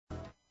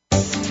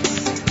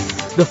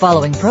The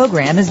following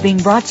program is being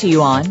brought to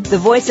you on the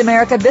Voice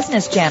America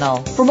Business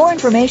Channel. For more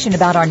information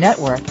about our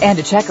network and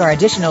to check our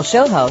additional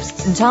show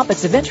hosts and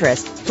topics of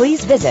interest,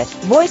 please visit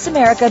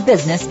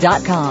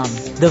voiceamericabusiness.com.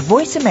 The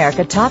Voice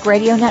America Talk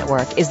Radio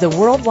Network is the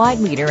worldwide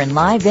leader in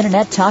live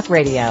Internet talk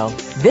radio.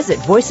 Visit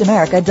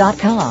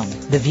voiceamerica.com.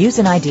 The views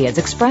and ideas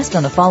expressed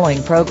on the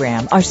following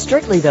program are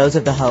strictly those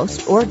of the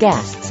host or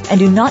guests and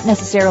do not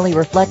necessarily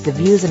reflect the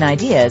views and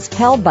ideas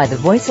held by the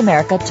Voice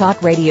America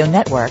Talk Radio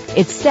Network,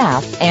 its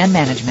staff, and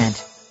management.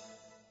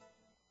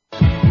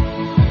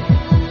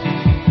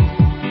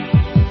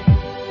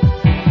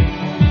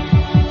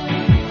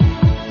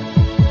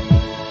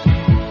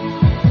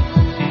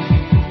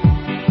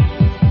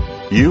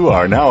 You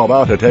are now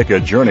about to take a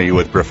journey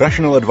with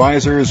professional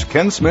advisors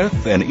Ken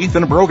Smith and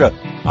Ethan Broga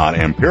on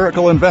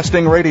Empirical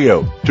Investing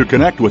Radio. To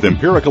connect with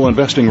Empirical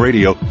Investing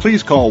Radio,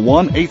 please call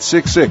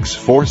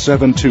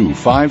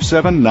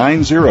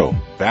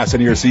 1-866-472-5790.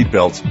 Fasten your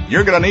seatbelts.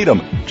 You're going to need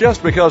them.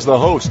 Just because the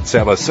hosts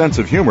have a sense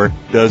of humor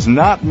does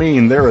not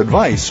mean their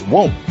advice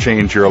won't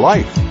change your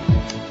life.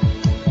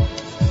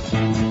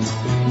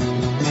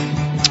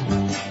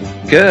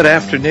 Good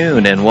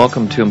afternoon and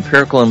welcome to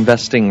Empirical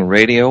Investing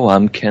Radio.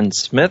 I'm Ken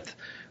Smith,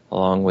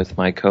 along with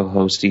my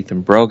co-host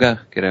Ethan Broga.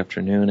 Good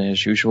afternoon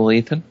as usual,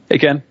 Ethan. Hey,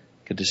 Ken.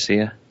 Good to see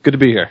you. Good to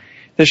be here.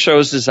 This show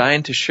is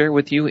designed to share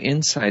with you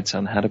insights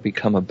on how to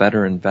become a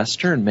better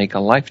investor and make a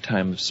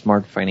lifetime of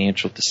smart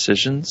financial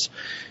decisions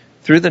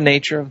through the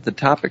nature of the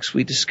topics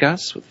we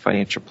discuss with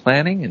financial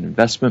planning and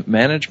investment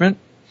management.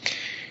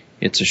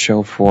 It's a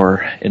show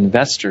for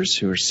investors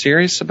who are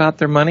serious about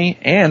their money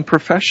and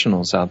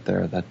professionals out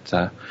there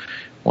that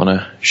want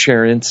to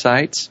share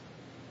insights.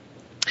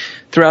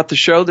 Throughout the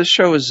show, this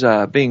show is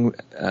being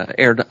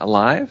aired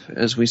live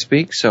as we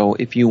speak, so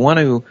if you want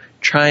to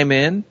chime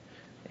in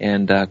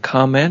and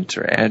comment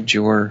or add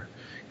your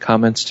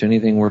comments to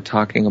anything we're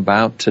talking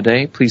about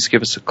today, please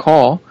give us a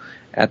call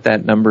at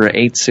that number,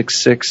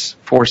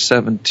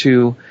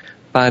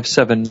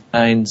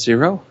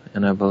 866-472-5790,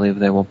 and I believe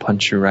they will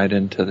punch you right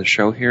into the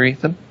show here,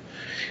 Ethan.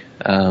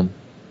 I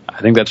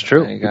think that's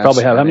true. We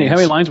probably have, how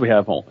many lines we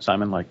have,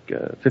 Simon, like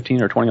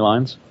 15 or 20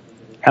 lines?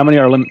 How many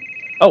are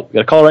Oh, we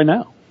got a call right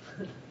now.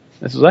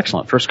 This is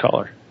excellent. First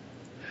caller.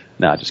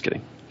 No, just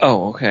kidding.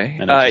 Oh,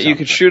 okay. You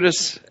could shoot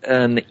us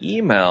an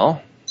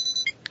email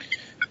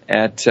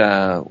at,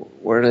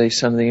 where do they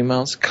send the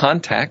emails?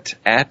 Contact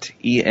at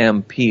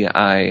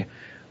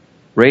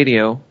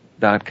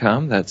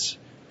empiradio.com. That's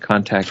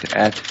contact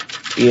at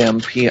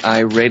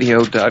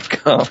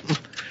empiradio.com.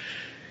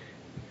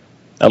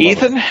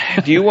 Ethan,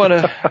 do you want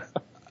to...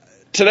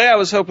 Today I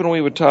was hoping we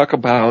would talk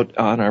about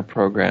on our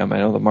program, I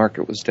know the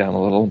market was down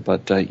a little,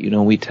 but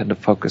we tend to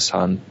focus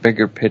on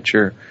bigger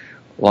picture,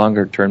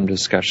 longer term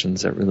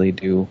discussions that really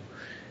do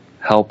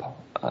help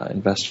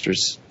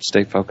investors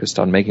stay focused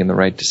on making the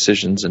right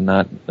decisions and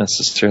not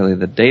necessarily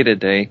the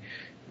day-to-day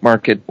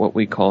market, what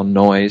we call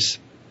noise,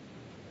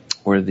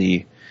 where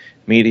the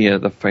media,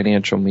 the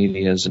financial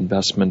media, is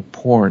investment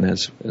porn,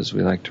 as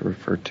we like to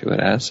refer to it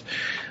as.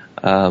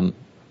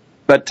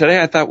 But today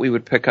I thought we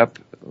would pick up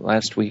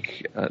last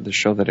week, the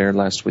show that aired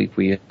last week,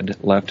 we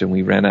had left and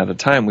we ran out of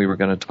time. We were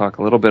going to talk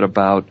a little bit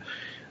about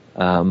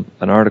an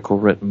article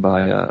written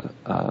by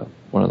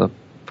one of the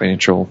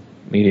financial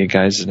media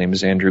guys. His name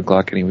is Andrew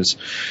Gluck, and he was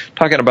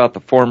talking about the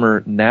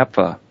former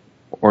NAPA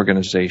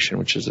organization,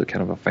 which is a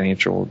kind of a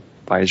financial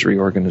advisory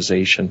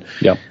organization.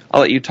 Yep. I'll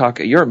let you talk.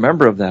 You're a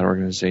member of that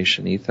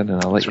organization, Ethan,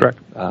 and I'll let you,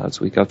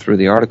 as we go through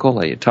the article,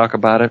 let you talk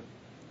about it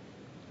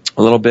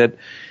a little bit.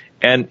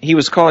 And he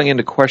was calling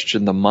into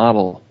question the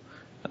model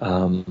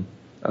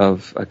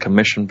of a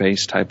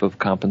commission-based type of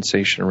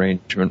compensation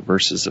arrangement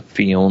versus a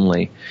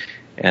fee-only.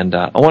 And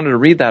I wanted to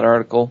read that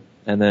article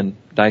and then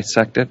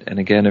dissect it. And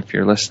again, if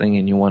you're listening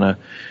and you're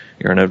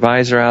an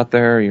advisor out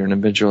there, you're an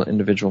individual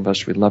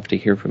investor, we'd love to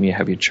hear from you,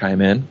 have you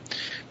chime in.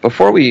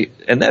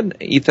 And then,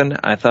 Ethan,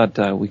 I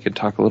thought we could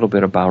talk a little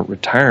bit about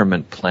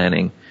retirement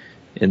planning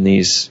in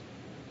these,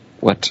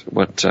 what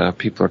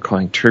people are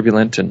calling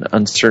turbulent and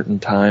uncertain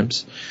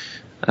times,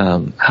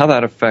 how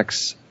that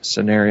affects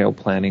scenario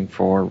planning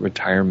for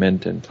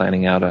retirement and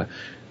planning out a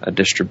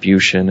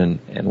distribution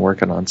and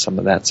working on some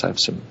of that. So I have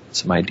some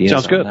ideas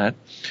Sounds on good. that,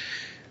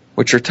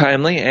 which are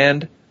timely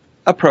and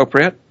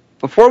appropriate.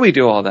 Before we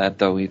do all that,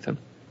 though, Ethan,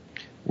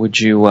 would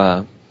you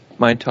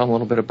mind telling a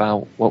little bit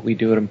about what we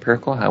do at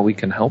Empirical, how we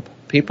can help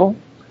people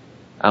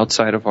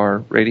outside of our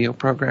radio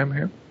program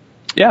here?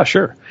 Yeah,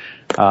 sure.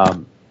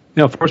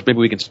 First, maybe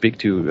we can speak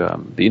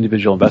to the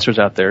individual investors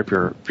out there. If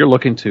you're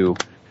looking to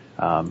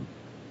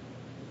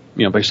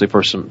basically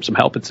for some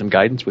help and some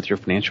guidance with your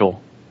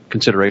financial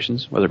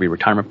considerations, whether it be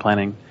retirement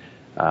planning,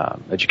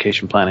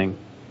 education planning,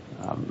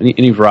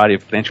 any variety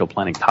of financial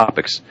planning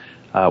topics,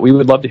 we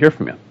would love to hear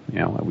from you.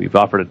 We've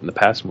offered it in the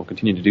past and we'll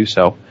continue to do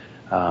so,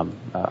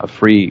 a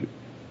free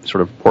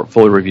sort of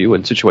portfolio review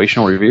and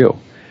situational review.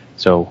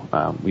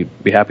 So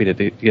we'd be happy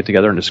to get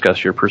together and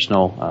discuss your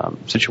personal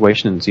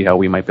situation and see how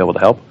we might be able to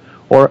help.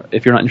 Or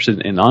if you're not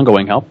interested in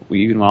ongoing help,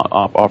 we even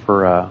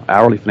offer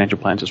hourly financial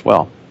plans as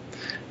well.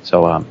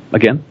 So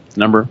again, The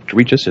number to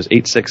reach us is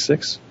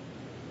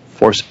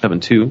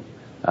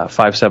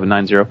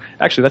 866-472-5790.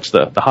 Actually, that's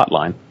the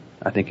hotline.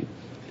 I think,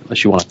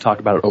 unless you want to talk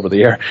about it over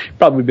the air,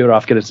 probably be better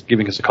off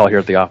giving us a call here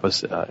at the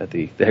office at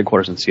the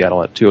headquarters in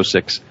Seattle at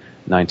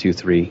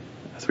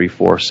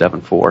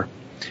 206-923-3474.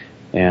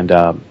 And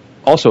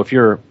also, if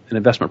you're an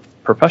investment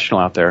professional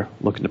out there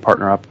looking to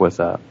partner up with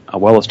a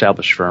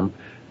well-established firm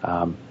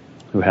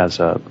who has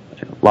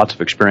lots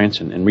of experience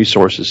and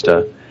resources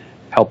to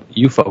help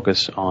you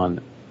focus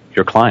on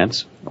your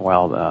clients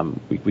while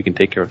we can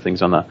take care of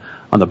things on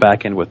the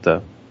back end with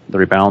the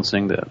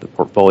rebalancing, the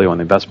portfolio and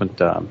the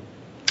investment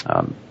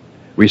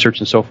research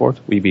and so forth,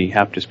 we'd be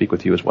happy to speak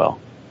with you as well.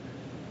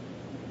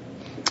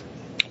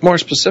 More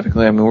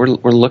specifically, I mean,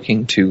 we're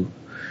looking to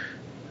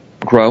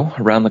grow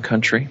around the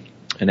country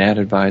and add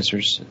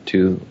advisors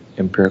to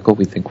Empirical.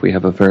 We think we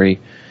have a very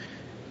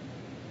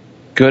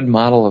good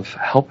model of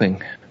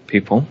helping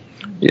people.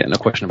 Yeah, no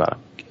question about it.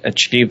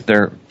 Achieve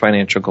their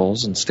financial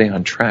goals and stay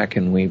on track,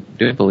 and we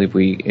do believe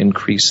we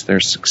increase their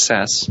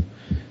success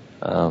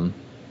into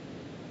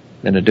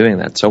doing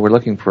that. So we're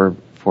looking for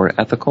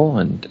ethical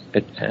and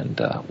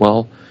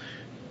well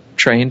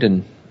trained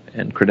and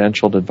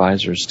credentialed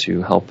advisors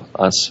to help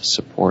us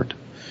support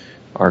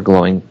our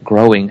growing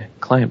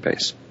client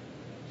base.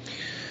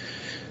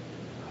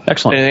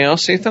 Excellent. Anything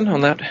else, Ethan,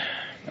 on that?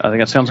 I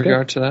think that sounds good. In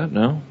regard to that?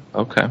 No?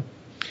 Okay.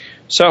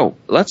 So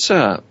let's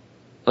dive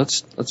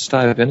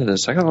into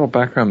this. I got a little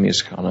background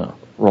music on a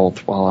roll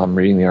while I'm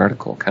reading the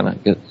article.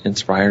 It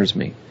inspires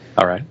me.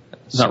 All right.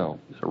 So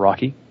is it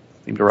Rocky?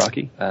 Themed to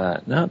Rocky?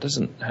 No, it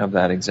doesn't have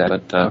that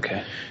exact. But,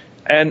 okay.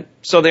 And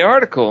so the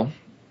article,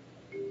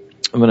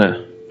 I'm going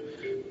to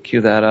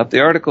cue that up.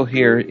 The article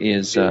here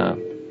is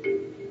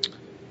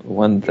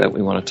one that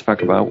we want to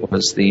talk about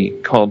was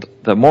called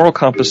 "The Moral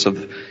Compass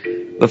of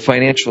the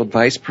Financial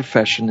Advice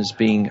Profession is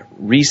Being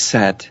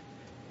Reset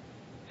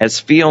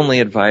as Fee-Only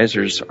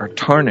Advisors Are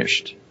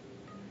Tarnished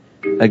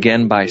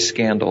Again by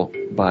Scandal"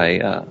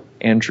 by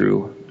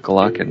Andrew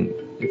Gluck. And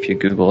if you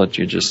Google it,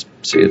 you just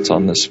see it's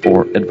on this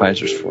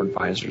Advisors for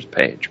Advisors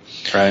page.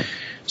 Right.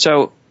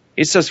 So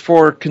it says,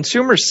 for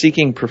consumers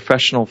seeking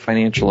professional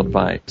financial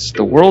advice,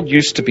 the world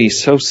used to be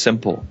so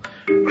simple.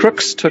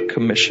 Crooks took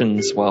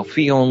commissions while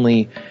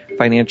fee-only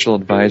financial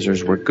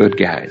advisors were good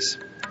guys.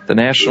 The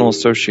National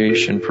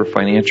Association for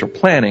Financial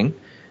Planning,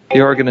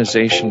 the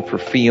organization for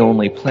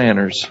fee-only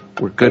planners,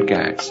 were good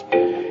guys.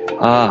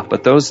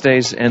 But those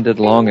days ended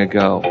long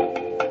ago.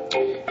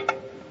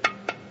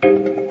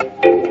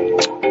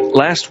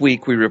 Last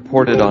week, we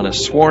reported on a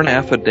sworn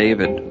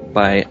affidavit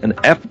by an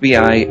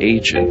FBI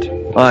agent.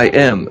 I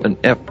am an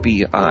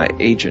FBI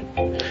agent.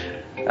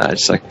 I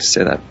just like to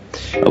say that.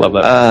 I love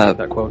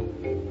that quote.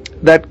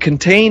 That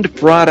contained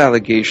fraud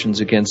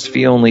allegations against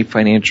fee-only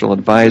financial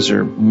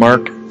advisor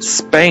Mark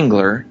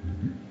Spangler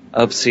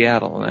of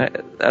Seattle.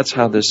 And that's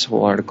how this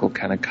whole article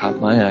kind of caught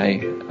my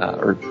eye,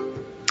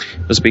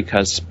 was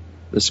because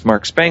this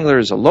Mark Spangler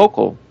is a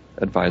local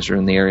advisor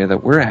in the area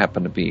that we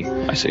happen to be.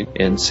 I see.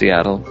 In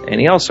Seattle,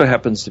 and he also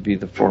happens to be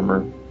the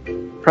former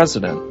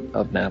president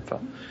of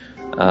NAPA.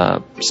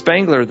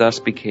 Spangler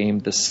thus became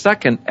the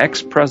second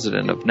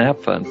ex-president of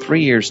NAPA in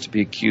 3 years to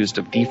be accused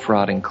of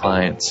defrauding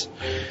clients.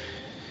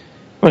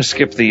 I'm going to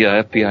skip the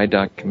FBI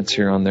documents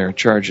here on their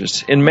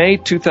charges. In May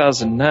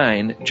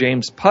 2009,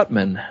 James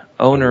Putman,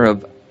 owner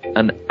of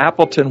an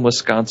Appleton,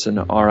 Wisconsin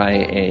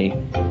RIA,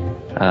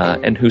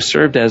 and who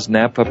served as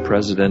NAPA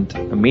president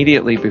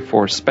immediately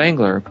before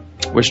Spangler,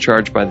 was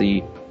charged by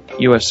the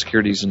U.S.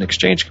 Securities and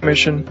Exchange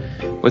Commission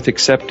with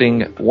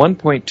accepting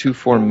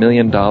 $1.24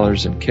 million in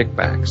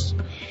kickbacks.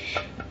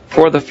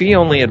 For the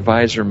fee-only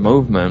advisor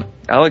movement,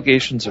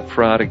 allegations of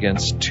fraud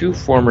against two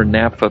former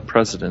NAPA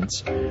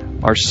presidents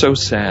are so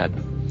sad.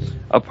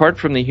 Apart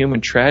from the human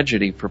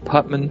tragedy for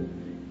Putman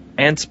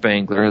and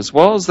Spangler, as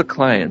well as the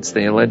clients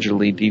they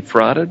allegedly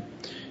defrauded,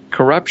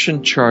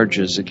 corruption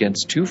charges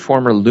against two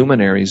former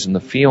luminaries in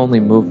the fee-only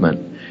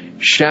movement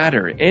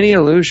shatter any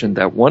illusion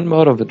that one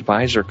mode of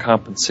advisor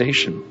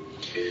compensation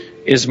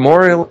is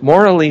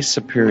morally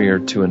superior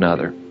to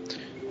another.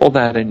 Hold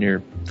that in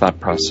your thought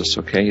process,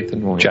 okay,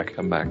 Ethan? When we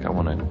come back,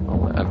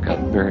 I've got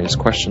various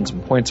questions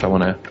and points I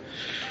want to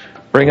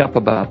bring up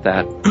about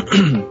that.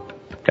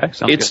 Okay,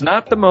 sounds it's good.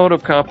 not the mode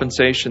of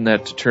compensation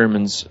that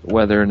determines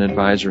whether an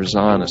advisor is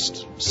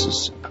honest. This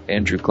is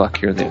Andrew Gluck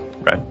here, the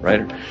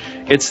writer.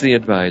 It's the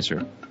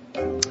advisor.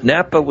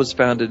 NAPA was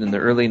founded in the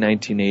early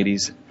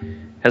 1980s,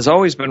 has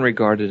always been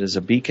regarded as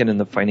a beacon in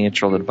the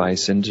financial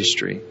advice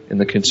industry. In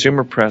the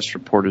consumer press,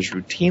 reporters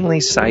routinely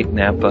cite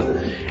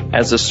NAPA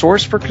as a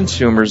source for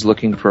consumers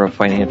looking for a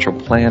financial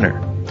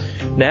planner.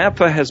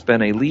 NAPA has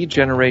been a lead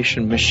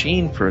generation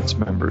machine for its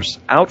members,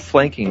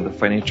 outflanking the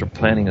Financial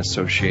Planning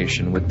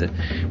Association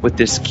with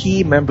this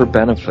key member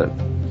benefit.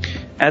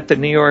 At the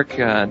New York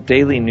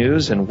Daily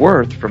News and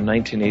Worth from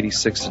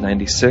 1986 to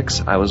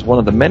 96, I was one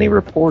of the many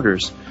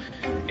reporters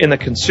in the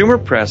consumer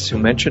press who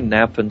mentioned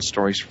NAPA in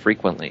stories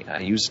frequently. I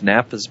used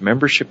NAPA's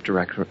membership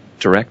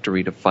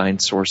directory to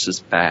find sources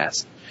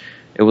fast.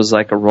 It was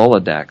like a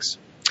Rolodex.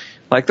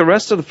 Like the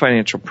rest of the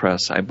financial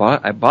press, I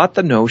bought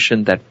the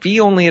notion that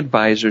fee-only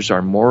advisors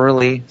are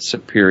morally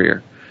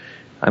superior.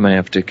 I might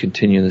have to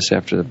continue this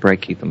after the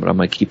break, Ethan, but I'm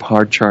going to keep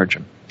hard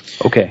charging.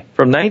 Okay.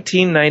 From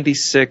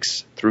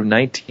 1996 through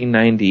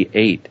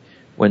 1998,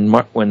 when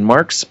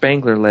Mark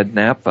Spangler led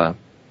NAPA,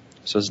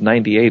 so it's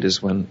 98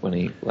 is when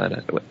he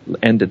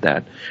ended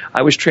that,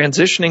 I was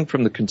transitioning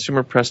from the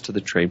consumer press to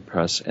the trade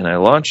press, and I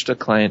launched a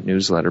client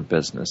newsletter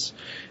business.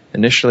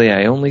 Initially,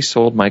 I only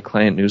sold my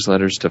client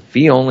newsletters to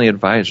fee-only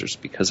advisors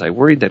because I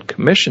worried that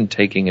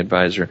commission-taking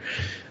advisor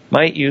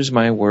might use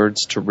my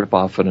words to rip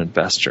off an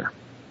investor.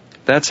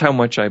 That's how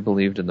much I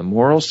believed in the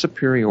moral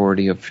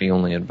superiority of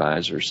fee-only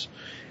advisors.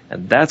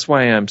 And that's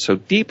why I'm so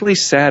deeply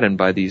saddened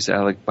by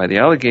the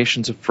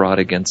allegations of fraud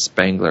against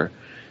Spangler.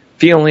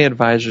 Fee-only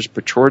advisors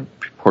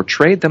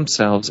portrayed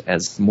themselves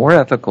as more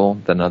ethical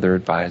than other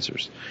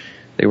advisors.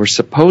 They were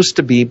supposed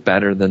to be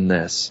better than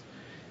this.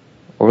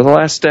 Over the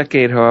last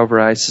decade, however,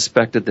 I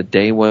suspected the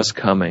day was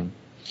coming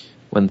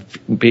when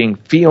being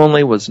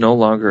fee-only was no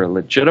longer a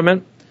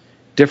legitimate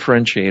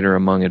differentiator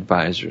among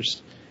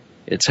advisors.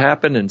 It's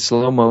happened in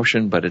slow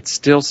motion, but it's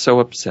still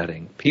so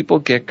upsetting. People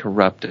get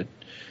corrupted.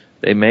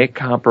 They make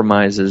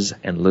compromises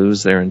and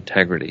lose their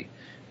integrity.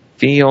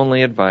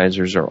 Fee-only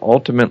advisors are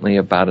ultimately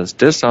about as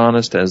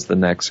dishonest as the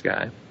next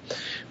guy.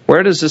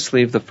 Where does this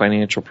leave the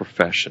financial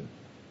profession?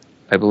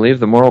 I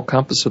believe the moral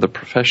compass of the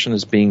profession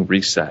is being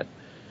reset.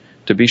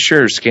 To be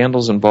sure,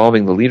 scandals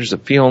involving the leaders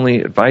of fee-only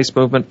advice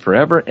movement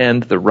forever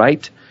end the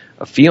right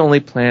of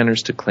fee-only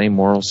planners to claim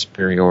moral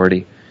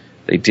superiority.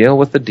 They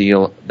deal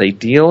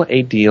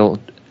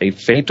a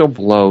fatal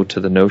blow to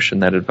the notion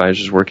that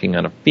advisors working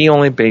on a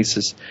fee-only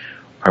basis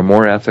are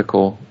more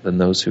ethical than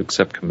those who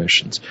accept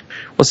commissions.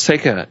 Let's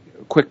take a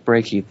quick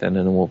break, Ethan,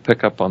 and then we'll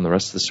pick up on the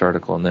rest of this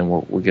article, and then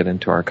we'll get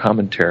into our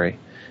commentary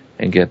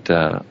and get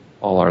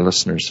all our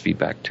listeners'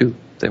 feedback too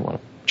if they want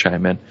to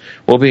chime in.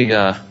 We'll be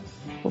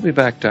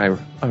back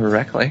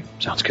directly.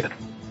 Sounds good.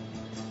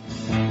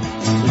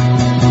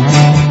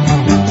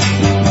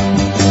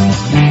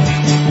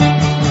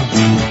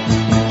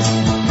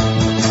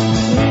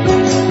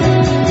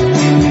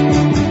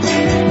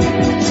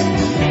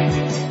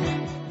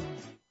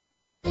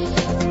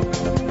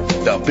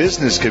 The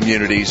business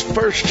community's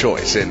first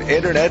choice in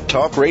Internet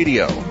Talk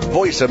Radio.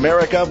 Voice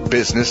America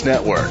Business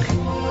Network.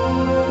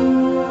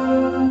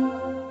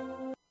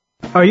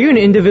 Are you an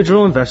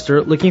individual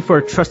investor looking for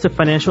a trusted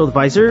financial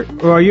advisor,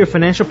 or are you a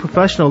financial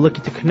professional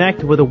looking to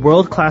connect with a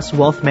world-class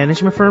wealth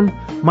management firm?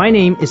 My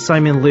name is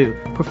Simon Liu,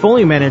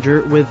 portfolio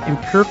manager with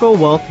Empirical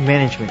Wealth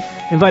Management,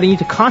 inviting you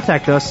to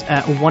contact us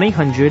at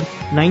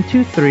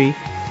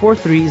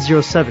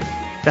 1-800-923-4307.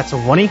 That's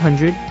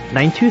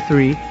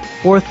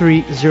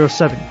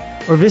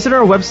 1-800-923-4307. Or visit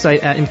our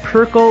website at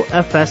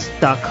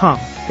empiricalfs.com.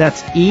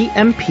 That's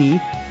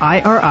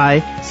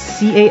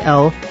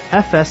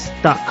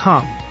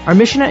EMPIRICALFS.com. Our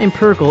mission at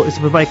Empirical is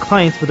to provide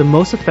clients with the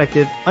most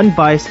effective,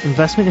 unbiased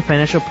investment and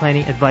financial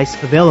planning advice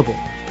available.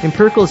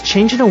 Empirical is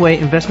changing the way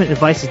investment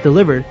advice is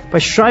delivered by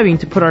striving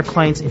to put our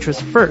clients'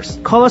 interests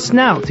first. Call us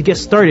now to get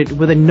started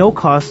with a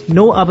no-cost,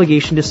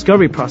 no-obligation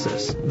discovery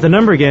process. The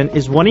number again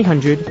is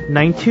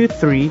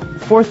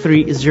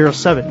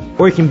 1-800-923-4307.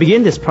 Or you can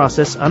begin this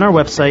process on our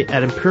website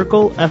at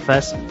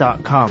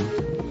empiricalfs.com.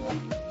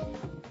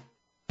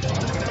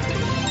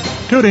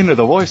 Tune in to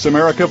the Voice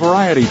America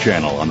Variety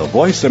channel on the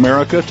Voice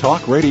America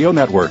Talk Radio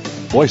Network.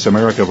 Voice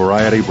America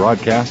Variety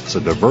broadcasts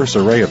a diverse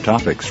array of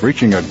topics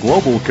reaching a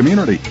global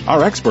community.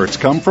 Our experts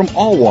come from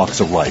all walks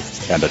of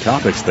life, and the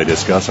topics they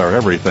discuss are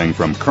everything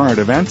from current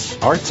events,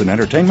 arts and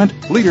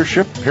entertainment,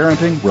 leadership,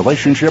 parenting,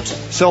 relationships,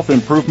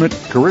 self-improvement,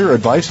 career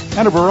advice,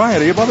 and a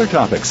variety of other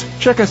topics.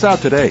 Check us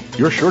out today.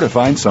 You're sure to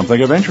find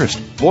something of interest.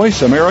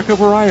 Voice America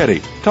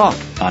Variety. Talk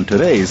on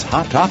today's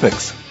hot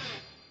topics.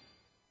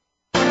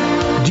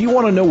 Do you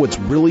want to know what's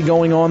really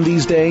going on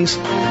these days?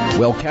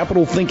 Well,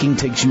 Capital Thinking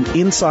takes you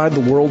inside the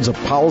worlds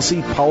of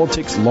policy,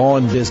 politics, law,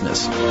 and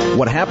business.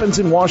 What happens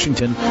in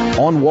Washington,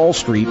 on Wall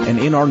Street, and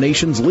in our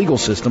nation's legal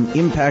system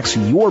impacts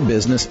your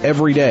business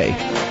every day.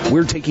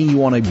 We're taking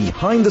you on a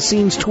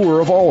behind-the-scenes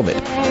tour of all of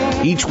it.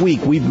 Each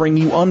week, we bring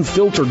you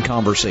unfiltered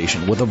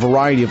conversation with a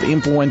variety of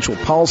influential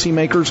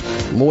policymakers,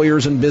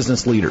 lawyers, and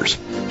business leaders.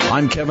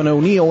 I'm Kevin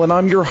O'Neill, and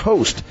I'm your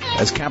host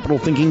as Capital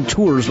Thinking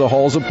tours the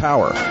halls of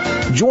power.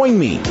 Join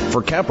me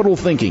for Capital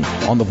Thinking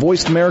on the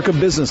Voice America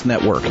Business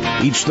Network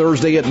each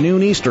Thursday at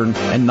noon Eastern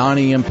and 9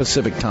 a.m.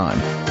 Pacific Time.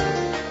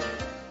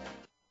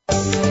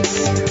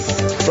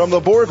 From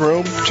the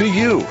boardroom to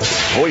you,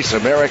 Voice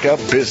America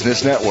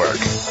Business Network.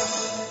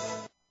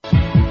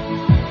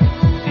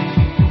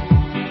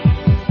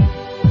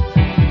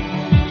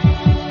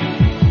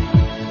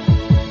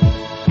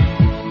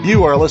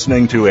 You are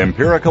listening to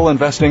Empirical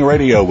Investing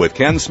Radio with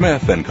Ken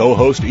Smith and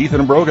co-host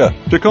Ethan Broga.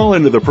 To call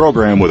into the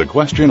program with a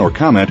question or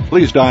comment,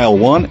 please dial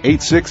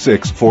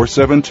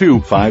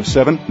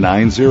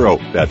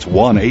 1-866-472-5790. That's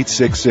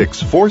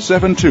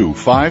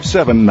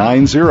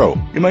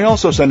 1-866-472-5790. You may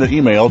also send an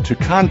email to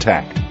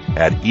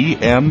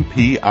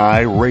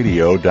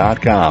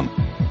contact@empiradio.com.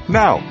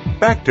 Now,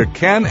 back to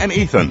Ken and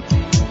Ethan.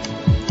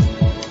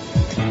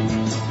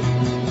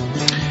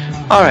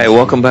 All right,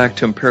 welcome back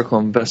to Empirical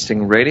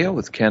Investing Radio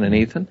with Ken and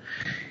Ethan.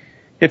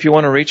 If you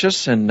want to reach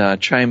us and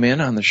chime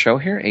in on the show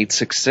here,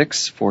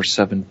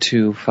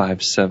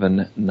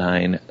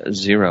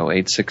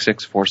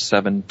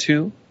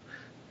 866-472-5790,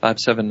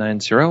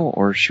 866-472-5790,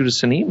 or shoot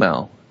us an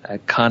email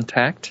at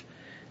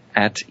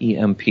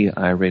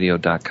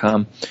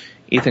contact@empiradio.com.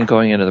 Ethan,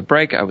 going into the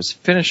break, I was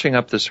finishing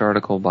up this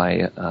article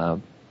by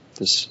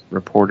this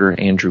reporter,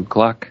 Andrew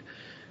Gluck,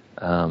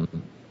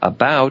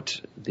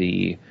 about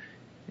the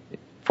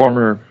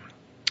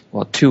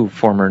two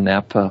former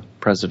NAPA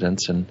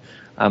presidents, and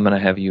I'm going to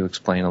have you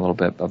explain a little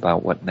bit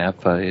about what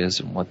NAPA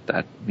is and what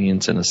that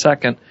means in a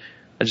second.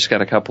 I just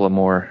got a couple of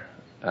more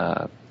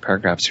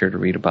paragraphs here to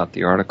read about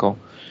the article,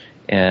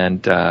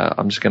 and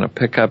I'm just going to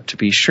pick up, to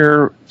be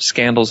sure,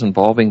 scandals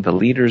involving the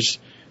leaders.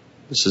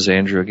 This is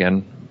Andrew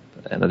again,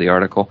 end of the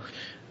article.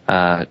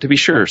 To be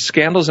sure,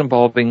 scandals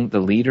involving the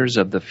leaders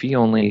of the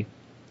fee-only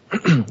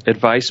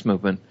advice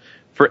movement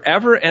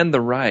forever end the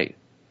right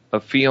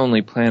of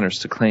fee-only planners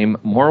to claim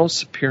moral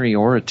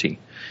superiority.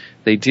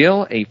 They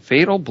deal a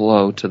fatal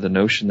blow to the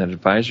notion that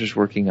advisors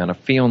working on a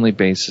fee-only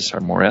basis are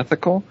more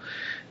ethical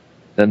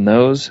than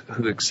those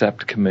who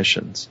accept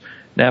commissions.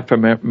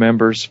 NAPA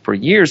members for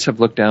years have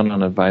looked down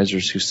on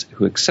advisors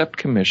who accept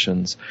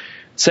commissions,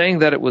 saying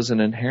that it was an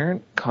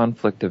inherent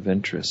conflict of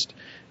interest.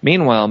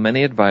 Meanwhile,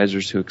 many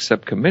advisors who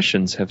accept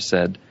commissions have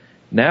said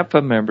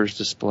NAPA members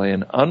display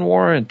an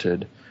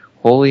unwarranted,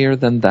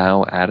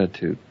 holier-than-thou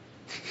attitude.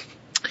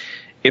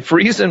 If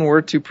reason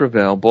were to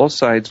prevail, both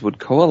sides would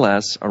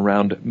coalesce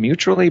around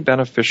mutually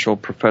beneficial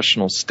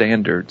professional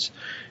standards.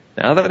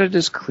 Now that it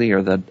is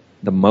clear that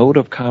the mode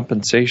of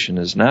compensation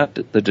is not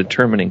the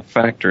determining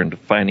factor in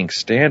defining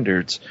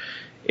standards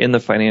in the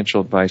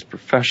financial advice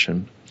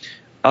profession,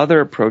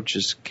 other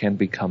approaches can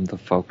become the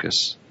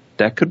focus.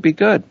 That could be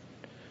good.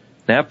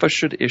 NAPA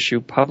should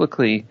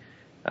publicly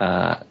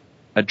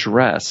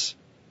address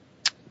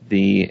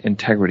the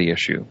integrity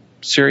issue.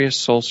 Serious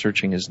soul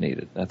searching is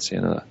needed. That's the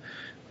end of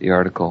the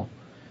article.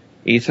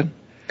 Ethan?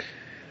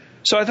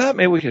 So I thought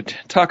maybe we could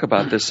talk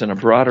about this in a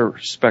broader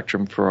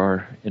spectrum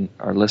for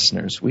our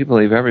listeners. We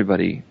believe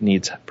everybody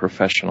needs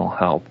professional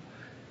help.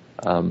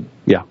 And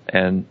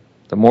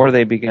the more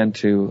they begin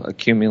to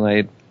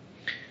accumulate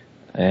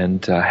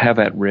and have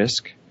at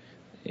risk,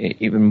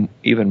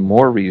 even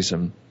more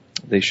reason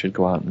they should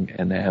go out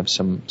and have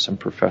some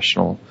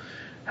professional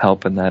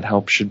help, and that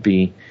help should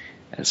be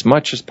as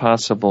much as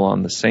possible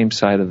on the same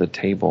side of the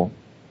table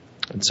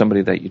and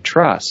somebody that you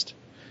trust.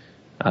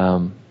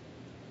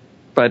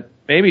 But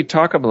maybe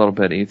talk a little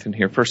bit, Ethan,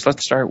 here. First,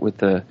 let's start with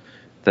the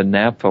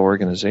NAPA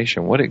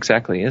organization. What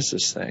exactly is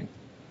this thing?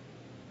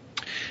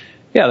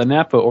 Yeah, the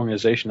NAPA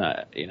organization,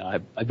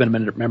 I've been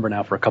a member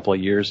now for a couple of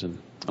years, and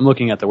I'm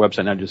looking at their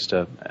website now just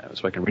so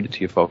I can read it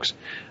to you folks.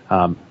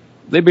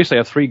 They basically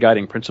have three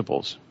guiding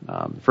principles.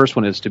 The first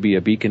one is to be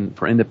a beacon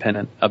for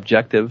independent,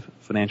 objective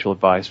financial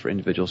advice for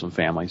individuals and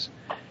families.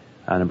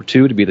 Number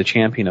two, to be the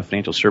champion of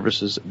financial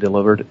services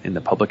delivered in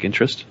the public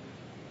interest.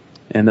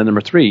 And then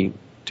number three,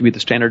 to be the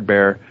standard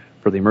bearer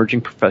for the emerging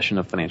profession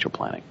of financial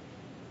planning.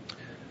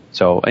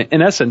 So,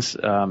 in essence,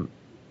 they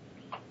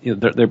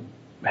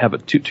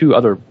have two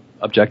other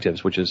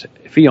objectives, which is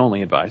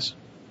fee-only advice.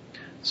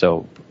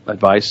 So,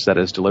 advice that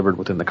is delivered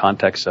within the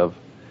context of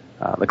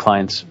the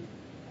client's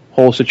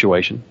whole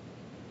situation,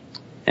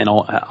 and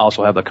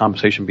also have the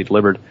compensation be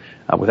delivered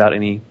without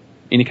any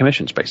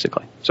commissions,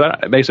 basically. So,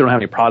 I basically don't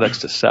have any products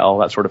to sell,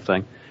 that sort of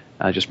thing.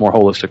 Just more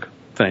holistic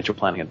financial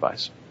planning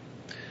advice.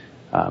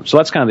 So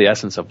that's kind of the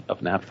essence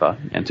of NAPA.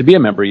 And to be a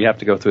member, you have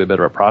to go through a bit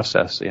of a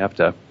process. You have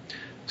to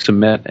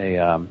submit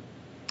a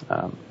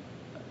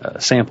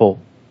sample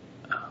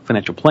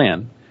financial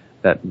plan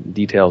that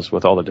details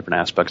with all the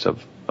different aspects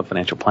of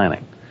financial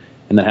planning,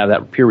 and then have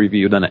that peer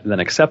reviewed, then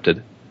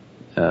accepted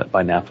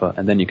by NAPA,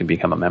 and then you can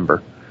become a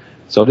member.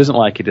 So it isn't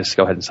like you just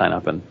go ahead and sign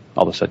up and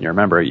all of a sudden you're a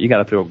member. You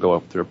got to go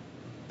through a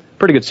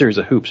pretty good series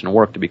of hoops and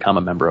work to become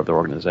a member of the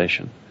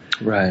organization.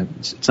 Right.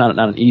 It's not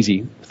an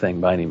easy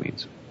thing by any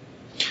means.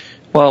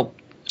 Well,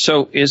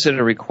 so is it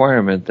a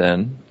requirement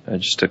then,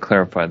 just to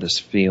clarify this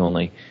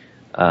fee-only,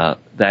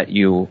 that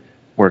you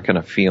work in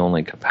a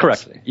fee-only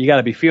capacity? Correct. You got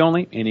to be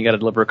fee-only, and you got to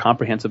deliver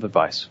comprehensive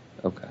advice.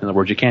 Okay. In other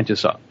words, you can't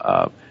just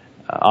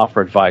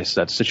offer advice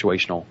that's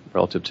situational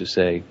relative to,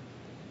 say,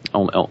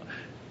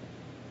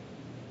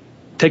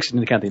 takes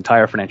into account the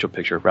entire financial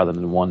picture rather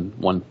than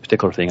one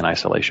particular thing in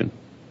isolation.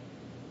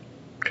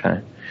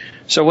 Okay.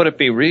 So would it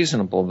be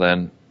reasonable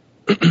then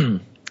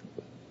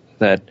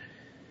that,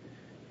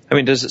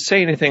 does it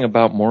say anything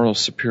about moral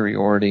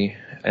superiority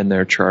in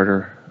their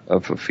charter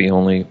of a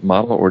fee-only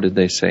model, or did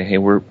they say, hey,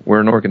 we're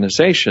an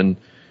organization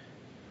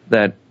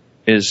that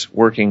is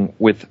working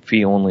with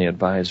fee-only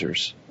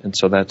advisors, and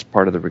so that's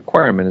part of the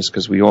requirement, is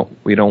because we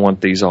don't want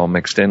these all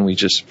mixed in. We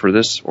just, for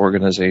this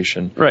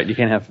organization, right? You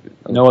can't have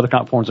no other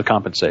forms of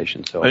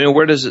compensation. So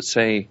where does it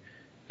say?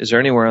 Is there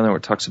anywhere on there where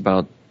it talks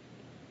about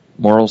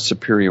moral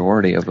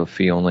superiority of a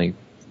fee-only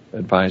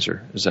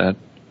advisor? Is that?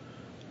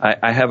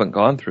 I haven't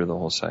gone through the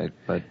whole site,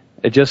 but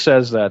It just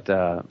says that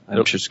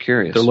I'm just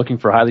curious. They're looking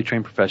for highly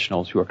trained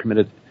professionals who are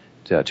committed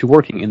to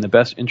working in the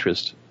best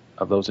interest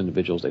of those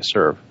individuals they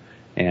serve.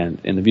 And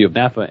in the view of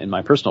NAPFA, in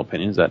my personal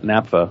opinion, is that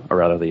NAPFA, or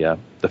rather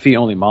the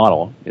fee-only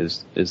model,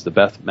 is the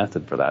best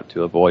method for that,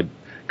 to avoid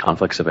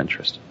conflicts of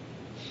interest.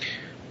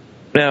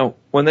 Now,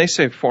 when they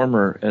say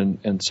former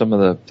and some of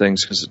the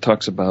things, because it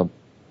talks about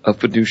a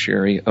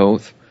fiduciary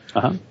oath,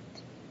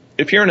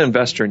 if you're an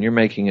investor and you're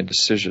making a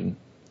decision,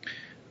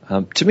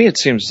 to me it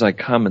seems like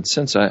common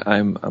sense.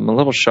 I'm a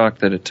little shocked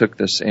that it took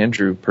this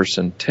Andrew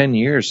person 10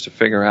 years to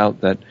figure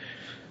out that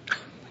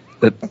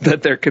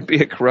there could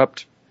be a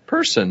corrupt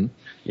person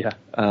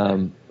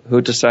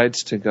who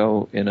decides to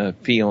go in a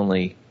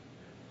fee-only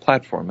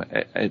platform.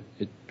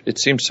 It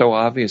seems so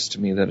obvious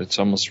to me that it's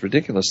almost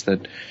ridiculous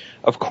that,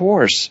 of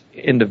course,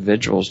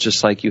 individuals,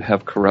 just like you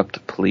have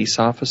corrupt police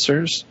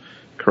officers,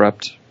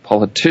 corrupt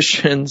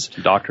politicians,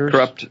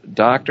 corrupt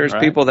doctors,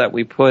 right, people that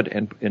we put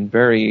in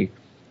very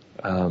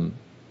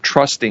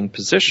trusting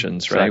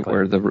positions, exactly, right,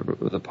 where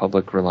the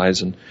public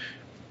relies on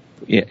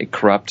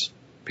corrupt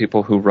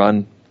people who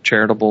run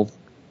charitable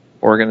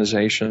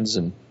organizations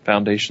and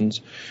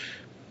foundations,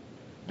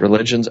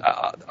 religions,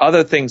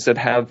 other things that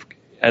have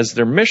as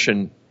their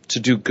mission to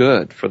do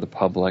good for the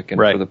public and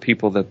for the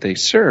people that they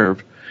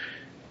serve.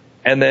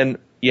 And then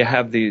you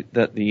have the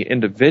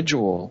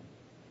individual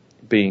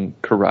being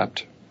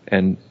corrupt,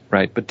 and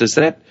right. But does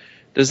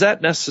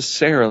that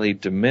necessarily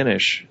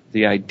diminish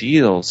the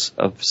ideals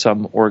of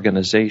some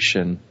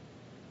organization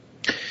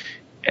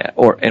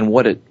and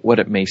what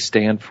it may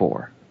stand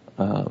for?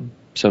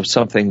 So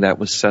something that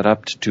was set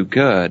up to do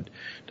good,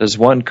 does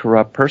one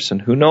corrupt person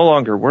who no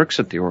longer works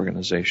at the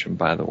organization,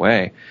 by the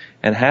way,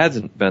 and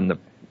hasn't been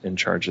in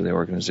charge of the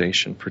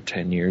organization for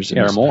 10 years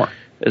or more?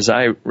 As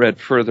I read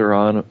further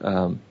on,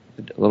 a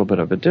little bit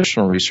of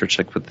additional research,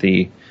 like with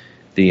the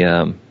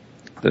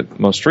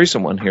most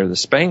recent one here, the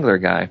Spangler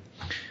guy,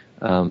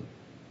 not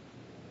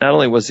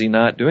only was he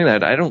not doing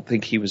that, I don't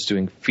think he was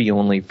doing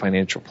fee-only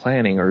financial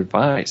planning or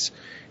advice.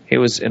 He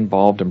was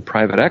involved in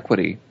private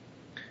equity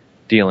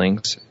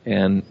dealings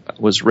and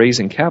was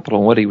raising capital.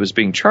 And what he was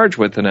being charged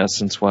with, in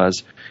essence,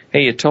 was,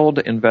 hey, you told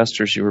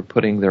investors you were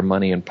putting their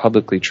money in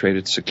publicly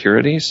traded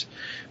securities,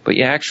 but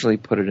you actually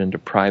put it into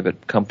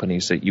private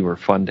companies that you were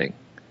funding,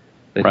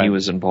 that he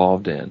was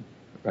involved in,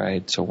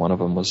 right? So one of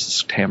them was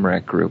this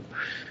Tamarack Group.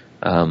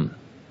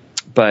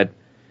 But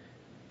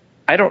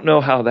I don't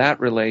know how that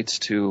relates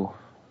to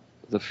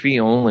the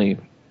fee-only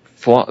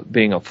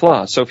being a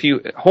flaw. So if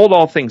you hold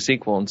all things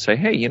equal and say,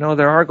 hey,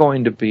 there are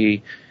going to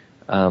be,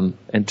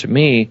 and to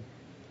me,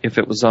 if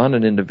it was on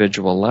an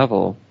individual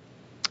level,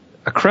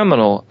 a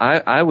criminal,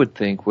 I would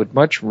think, would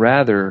much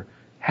rather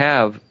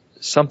have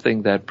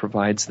something that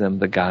provides them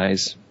the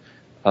guise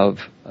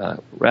of,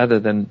 rather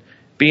than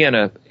be in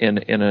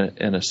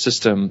a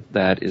system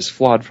that is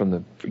flawed from the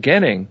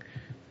beginning.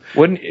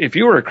 If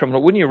you were a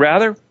criminal, wouldn't you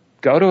rather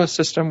go to a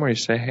system where you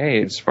say,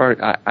 hey, as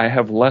far I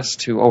have less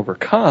to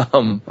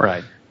overcome,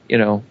 right?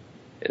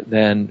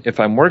 Than if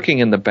I'm working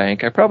in the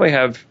bank, I probably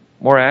have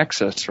more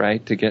access,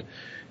 right, to get.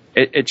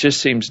 It just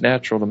seems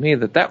natural to me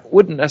that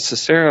wouldn't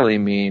necessarily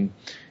mean,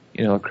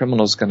 a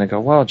criminal's going to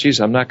go, well,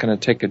 geez, I'm not going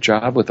to take a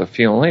job with a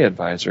fee-only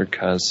advisor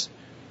because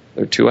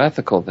they're too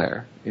ethical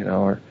there,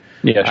 or.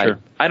 Yeah, sure.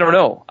 I don't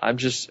know.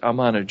 I'm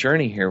on a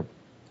journey here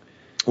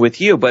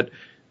with you, but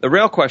the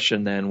real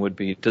question then would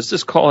be, does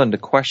this call into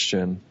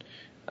question,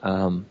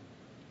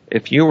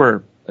 if you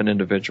were an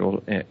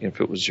individual, if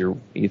it was your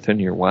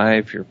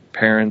wife, your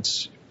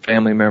parents,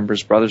 family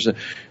members, brothers,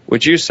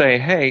 would you say,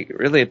 hey,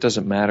 really it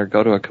doesn't matter,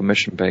 go to a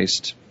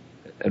commission-based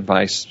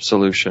advice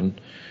solution,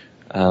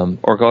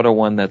 or go to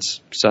one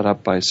that's set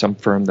up by some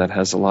firm that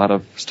has a lot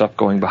of stuff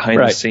going behind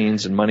the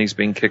scenes and money's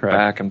being kicked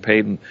back and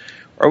paid,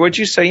 or would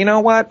you say, you know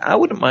what, I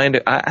wouldn't mind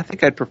it. I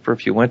think I'd prefer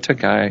if you went to a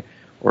guy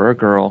or a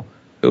girl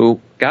who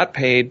got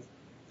paid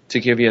to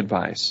give you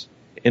advice,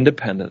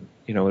 independent,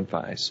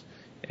 advice.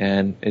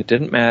 And it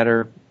didn't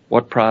matter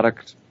what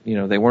product,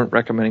 they weren't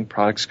recommending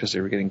products because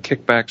they were getting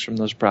kickbacks from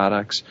those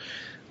products,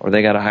 or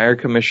they got a higher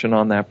commission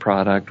on that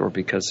product, or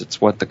because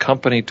it's what the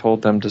company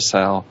told them to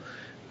sell.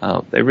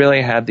 They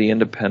really had the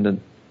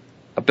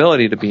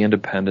ability to be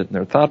independent in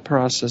their thought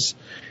process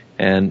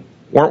and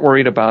weren't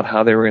worried about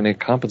how they were going to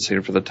get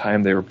compensated for the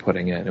time they were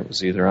putting in. It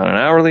was either on an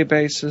hourly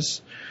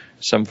basis,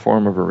 some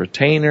form of a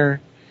retainer,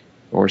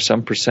 or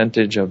some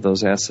percentage of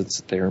those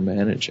assets that they were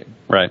managing.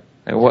 Right.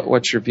 And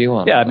what's your view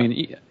on that? Yeah, I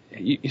mean,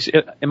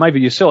 in my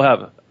view, you still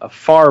have a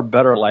far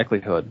better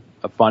likelihood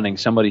of finding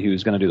somebody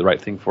who's going to do the right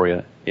thing for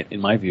you, in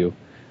my view,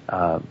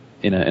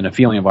 in a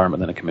fee-only environment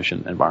than a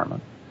commission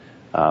environment.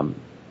 I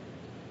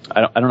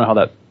don't know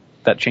how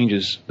that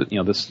changes.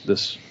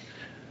 This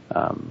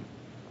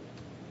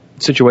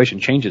situation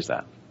changes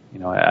that.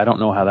 I don't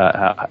know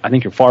how I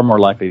think you're far more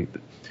likely.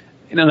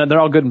 They're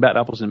all good and bad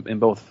apples in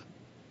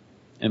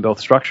both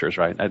structures,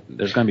 right?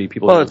 There's going to be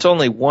people. Well, it's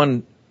only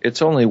one.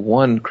 It's only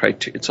one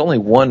criteria. It's only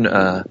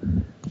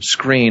one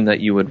screen that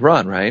you would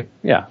run, right?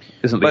 Yeah,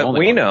 isn't the only. But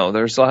we one. know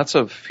there's lots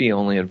of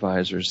fee-only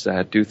advisors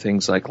that do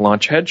things like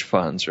launch hedge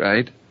funds,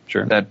 right?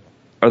 Sure. That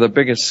are the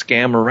biggest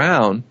scam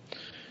around,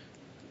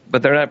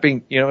 but they're not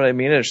being, you know what I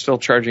mean? They're still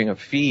charging a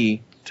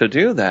fee to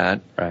do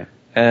that. Right.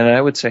 And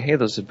I would say, hey,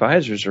 those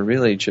advisors are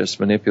really just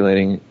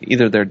manipulating.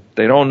 Either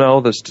they don't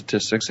know the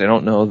statistics, they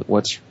don't know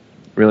what's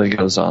really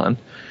goes on,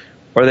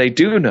 or they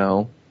do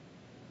know,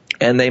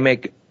 and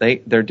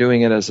they're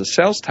doing it as a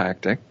sales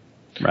tactic.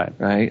 Right.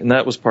 Right. And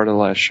that was part of the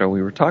last show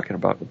we were talking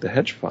about with the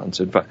hedge funds.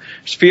 There's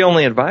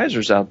fee-only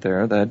advisors out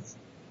there that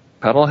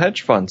peddle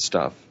hedge fund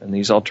stuff, and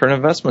these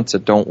alternative investments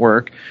that don't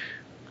work,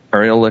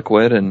 are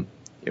illiquid, and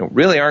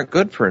really aren't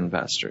good for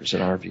investors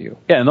in our view.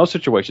 Yeah, in those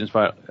situations,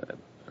 a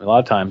lot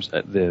of times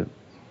the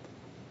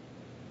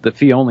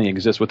fee only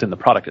exists within the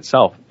product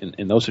itself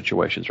in those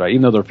situations, right?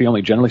 Even though they're fee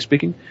only, generally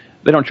speaking,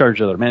 they don't charge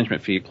their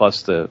management fee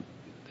plus the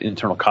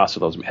internal cost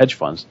of those hedge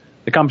funds.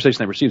 The compensation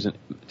they receive is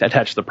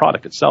attached to the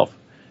product itself,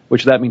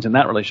 which that means in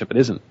that relationship it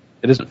isn't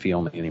fee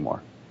only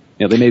anymore.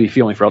 They may be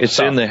fee only for other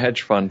stuff. It's in the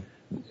hedge fund.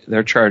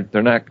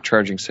 They're not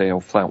charging, say,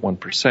 flat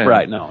 1%.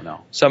 Right,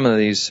 no. Some of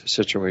these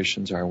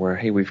situations are where,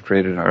 hey, we've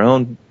created our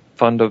own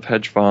fund of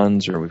hedge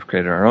funds, or we've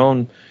created our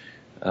own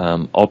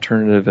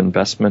alternative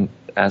investment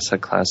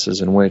asset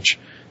classes in which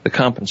the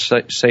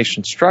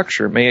compensation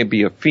structure may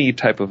be a fee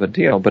type of a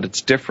deal, but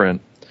it's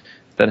different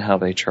than how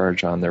they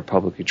charge on their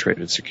publicly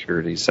traded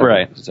securities.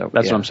 Right. That's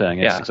what I'm saying.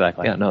 Yes,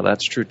 exactly. Yeah, no,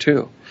 that's true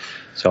too.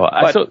 So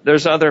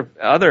there's other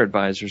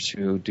advisors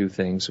who do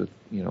things with,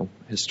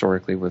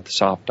 historically with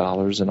soft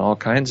dollars and all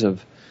kinds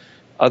of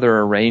other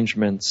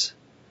arrangements.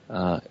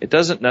 It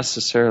doesn't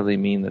necessarily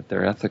mean that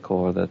they're ethical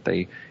or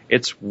that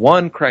it's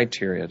one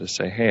criteria to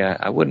say, hey,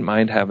 I wouldn't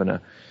mind having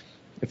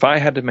if I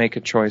had to make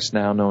a choice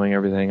now, knowing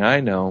everything I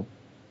know,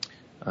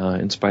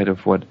 in spite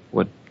of what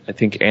I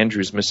think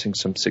Andrew's missing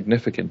some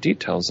significant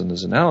details in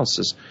his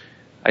analysis,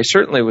 I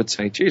certainly would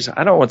say, geez,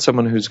 I don't want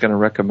someone who's going to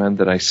recommend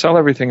that I sell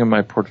everything in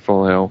my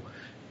portfolio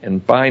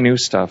and buy new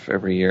stuff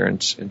every year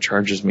and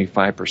charges me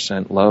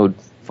 5% load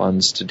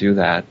funds to do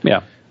that.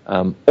 Yeah.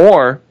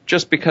 Or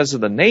just because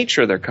of the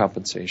nature of their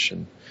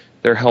compensation,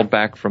 they're held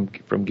back from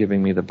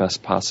giving me the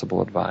best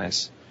possible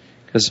advice.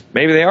 Because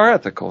maybe they are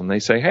ethical and they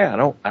say, hey, I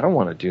don't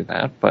want to do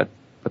that, but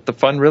the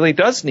fund really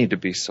does need to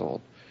be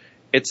sold.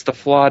 It's the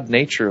flawed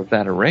nature of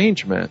that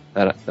arrangement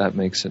that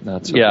makes it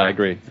not so Yeah, bad.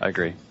 I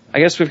agree. I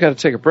guess we've got to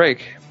take a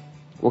break.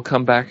 We'll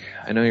come back.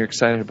 I know you're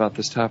excited about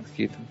this topic,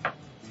 Ethan.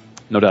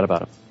 No doubt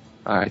about it.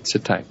 All right,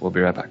 sit tight. We'll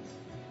be right back.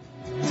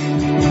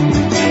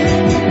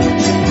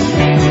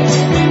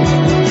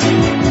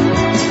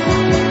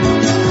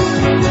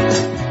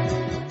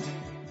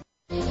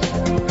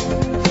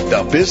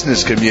 The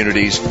business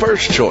community's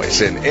first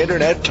choice in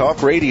Internet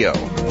Talk Radio.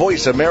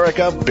 Voice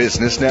America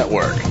Business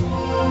Network.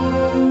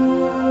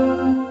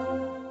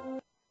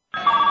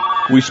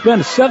 We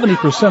spend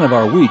 70% of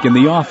our week in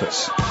the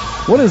office.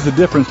 What is the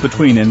difference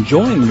between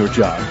enjoying your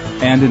job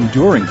and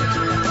enduring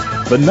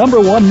it? The number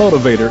one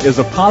motivator is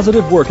a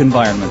positive work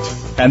environment,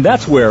 and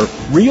that's where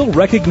Real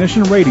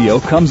Recognition Radio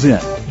comes in.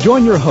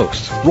 Join your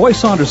hosts, Roy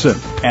Saunderson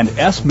and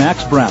S.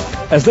 Max Brown,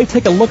 as they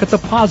take a look at the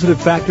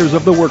positive factors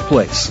of the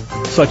workplace,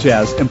 such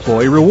as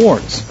employee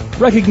rewards,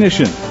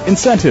 recognition,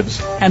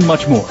 incentives, and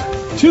much more.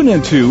 Tune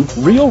into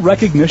Real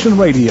Recognition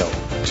Radio,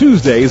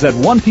 Tuesdays at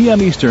 1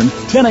 p.m. Eastern,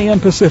 10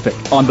 a.m. Pacific,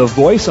 on the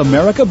Voice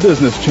America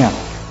Business Channel.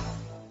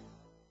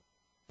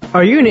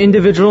 Are you an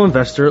individual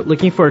investor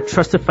looking for a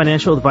trusted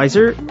financial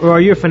advisor, or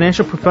are you a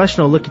financial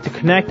professional looking to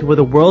connect with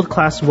a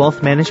world-class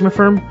wealth management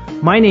firm?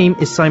 My name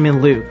is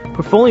Simon Liu,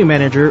 Portfolio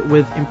Manager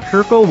with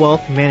Empirical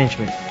Wealth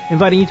Management,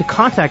 inviting you to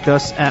contact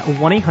us at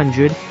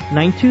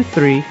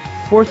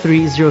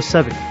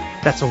 1-800-923-4307.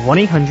 That's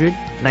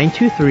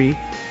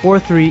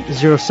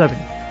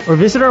 1-800-923-4307. Or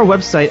visit our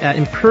website at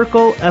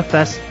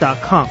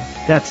empiricalfs.com.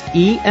 That's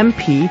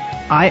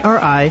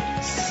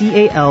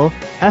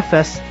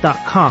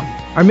EMPIRICALFS.com.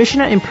 Our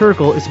mission at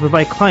Empirical is to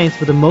provide clients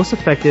with the most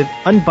effective,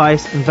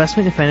 unbiased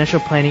investment and financial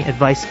planning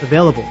advice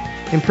available.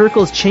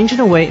 Empirical is changing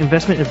the way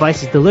investment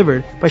advice is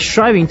delivered by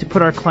striving to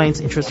put our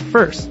clients' interests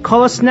first.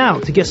 Call us now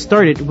to get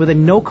started with a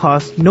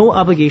no-cost,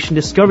 no-obligation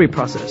discovery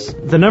process.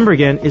 The number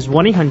again is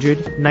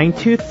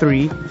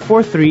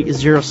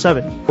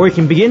 1-800-923-4307. Or you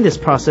can begin this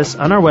process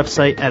on our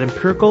website at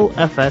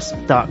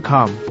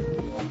empiricalfs.com.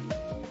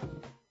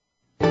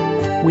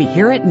 We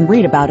hear it and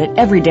read about it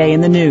every day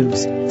in the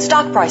news.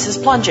 Stock prices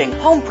plunging,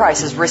 home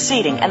prices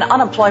receding, and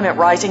unemployment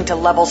rising to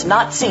levels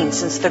not seen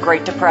since the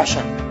Great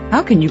Depression.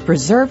 How can you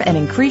preserve and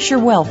increase your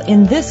wealth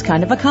in this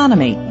kind of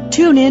economy?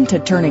 Tune in to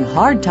Turning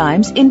Hard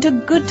Times into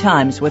Good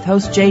Times with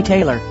host Jay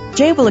Taylor.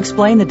 Jay will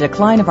explain the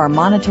decline of our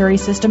monetary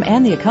system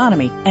and the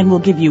economy, and will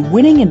give you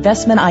winning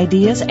investment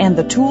ideas and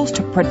the tools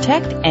to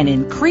protect and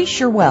increase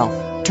your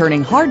wealth.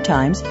 Turning Hard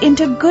Times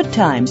into Good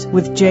Times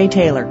with Jay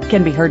Taylor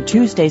can be heard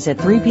Tuesdays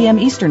at 3 p.m.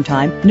 Eastern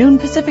Time, noon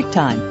Pacific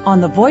Time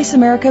on the Voice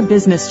America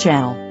Business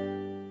Channel.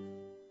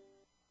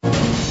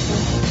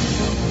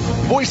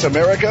 Voice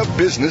America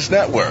Business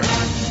Network.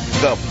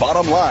 The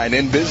bottom line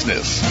in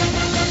business.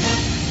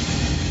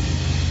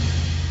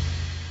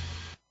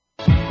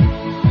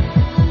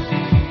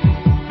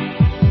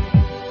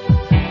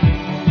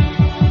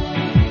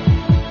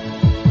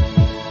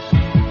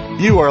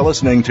 You are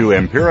listening to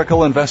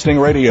Empirical Investing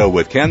Radio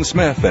with Ken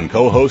Smith and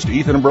co-host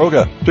Ethan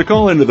Broga. To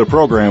call into the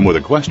program with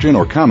a question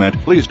or comment,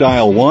 please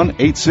dial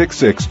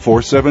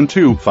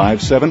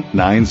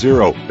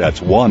 1-866-472-5790.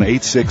 That's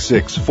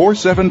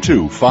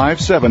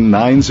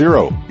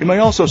 1-866-472-5790. You may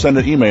also send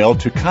an email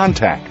to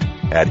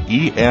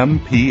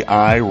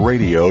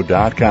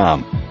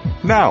contact@empiradio.com.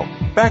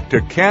 Now, back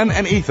to Ken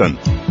and Ethan.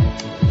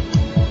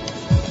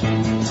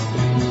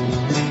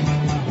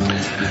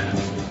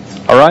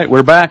 All right,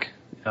 we're back.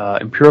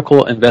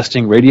 Empirical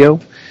Investing Radio.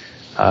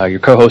 Your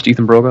co-host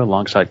Ethan Broga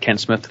alongside Ken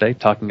Smith today,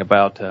 talking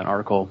about an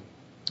article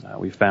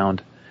we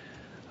found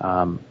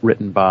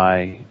written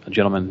by a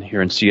gentleman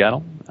here in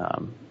Seattle,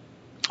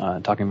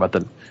 talking about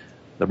the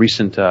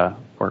recent, the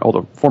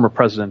former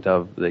president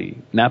of the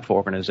NAPFA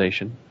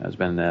organization has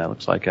been,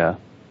 looks like,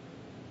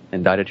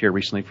 indicted here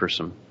recently for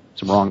some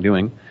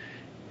wrongdoing.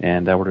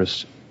 And we're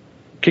just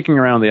kicking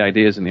around the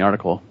ideas in the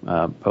article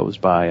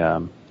posed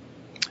by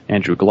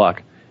Andrew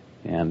Gluck.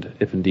 And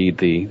if indeed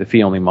the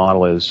fee-only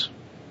model is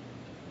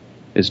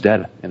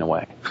dead in a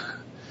way.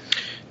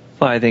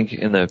 Well, I think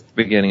in the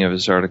beginning of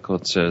his article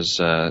it says,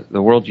 the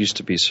world used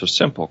to be so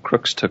simple.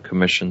 Crooks took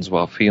commissions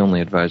while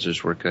fee-only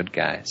advisors were good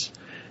guys.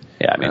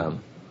 Yeah, I mean,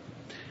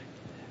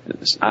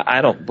 I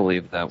don't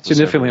believe that was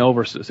significantly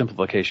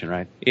oversimplification,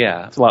 right?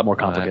 Yeah. It's a lot more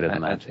complicated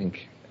than that. I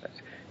think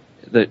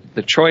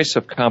the choice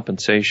of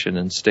compensation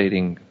and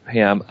stating,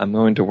 hey, I'm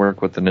going to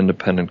work with an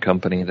independent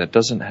company that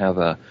doesn't have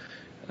an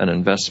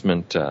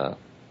investment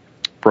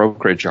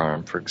brokerage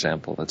arm, for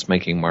example, that's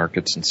making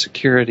markets and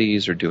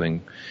securities or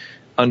doing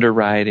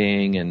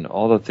underwriting and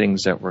all the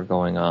things that were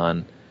going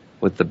on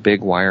with the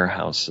big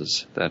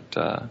wirehouses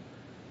that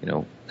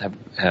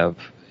have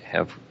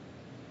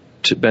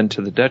been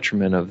to the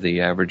detriment of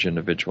the average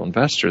individual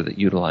investor that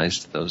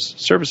utilized those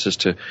services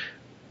to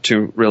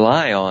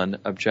rely on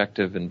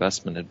objective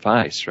investment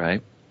advice,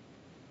 right?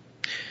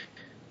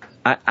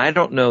 I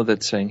don't know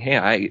that saying,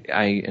 hey,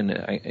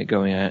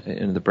 going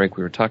into the break,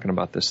 we were talking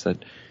about this, that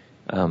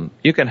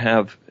you can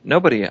have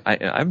nobody.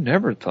 I've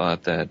never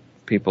thought that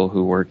people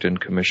who worked in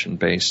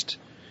commission-based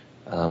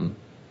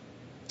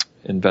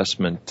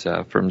investment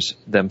firms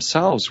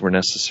themselves were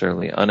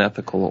necessarily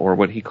unethical or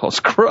what he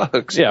calls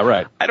crooks. Yeah,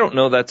 right. I don't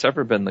know that's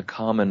ever been the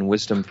common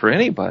wisdom for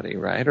anybody,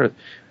 right? Or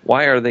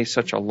why are they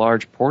such a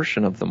large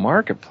portion of the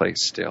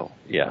marketplace still?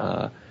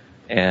 Yeah.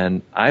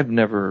 And I've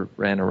never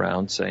ran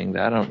around saying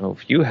that. I don't know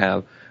if you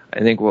have.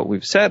 I think what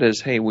we've said is,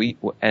 hey, we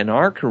in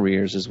our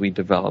careers as we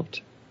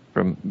developed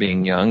from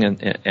being young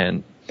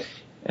and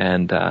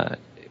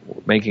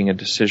making a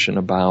decision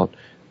about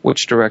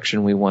which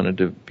direction we wanted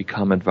to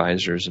become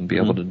advisors and be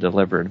able to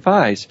deliver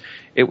advice,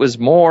 it was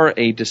more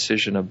a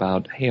decision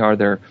about, hey, are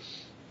there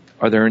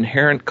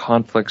inherent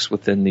conflicts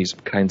within these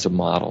kinds of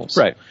models?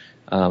 Right.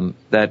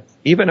 That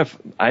even if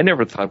I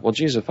never thought, well,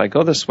 geez, if I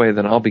go this way,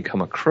 then I'll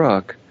become a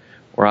crook,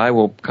 or I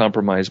will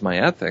compromise my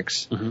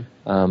ethics.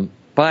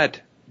 But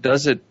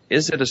is it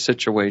a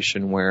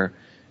situation where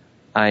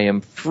I am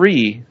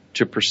free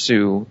to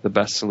pursue the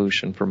best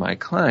solution for my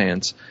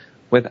clients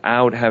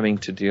without having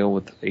to deal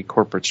with a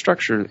corporate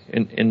structure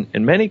in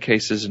many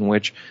cases in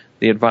which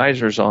the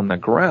advisors on the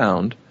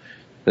ground,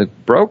 the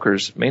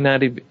brokers, may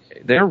not even,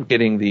 they're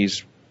getting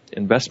these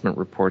investment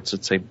reports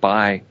that say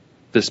buy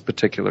this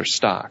particular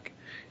stock.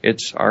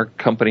 It's our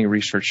company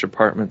research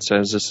department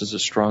says this is a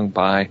strong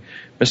buy.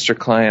 Mr.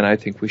 Client, I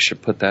think we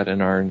should put that in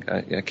our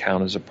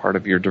account as a part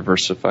of your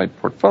diversified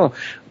portfolio.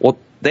 Well,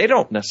 they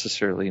don't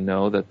necessarily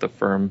know that the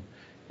firm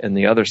and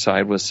the other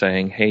side was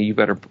saying, hey,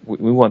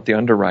 we want the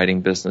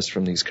underwriting business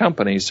from these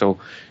companies, so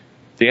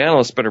the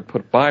analysts better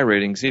put buy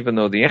ratings, even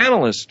though the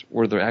analysts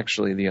were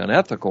actually the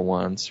unethical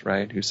ones,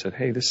 right, who said,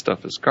 hey, this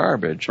stuff is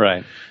garbage.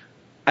 Right.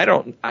 I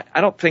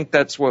don't think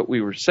that's what we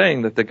were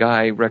saying, that the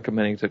guy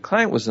recommending to the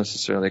client was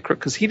necessarily a crook,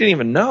 because he didn't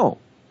even know.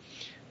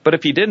 But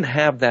if you didn't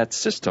have that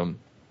system,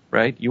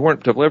 right, you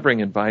weren't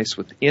delivering advice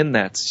within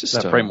that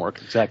system. That framework,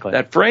 exactly.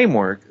 That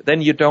framework,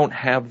 then you don't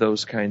have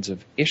those kinds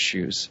of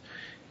issues.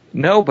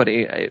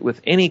 Nobody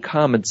with any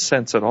common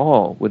sense at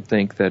all would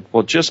think that,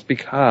 well, just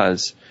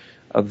because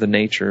of the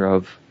nature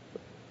of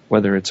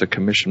whether it's a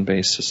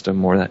commission-based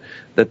system or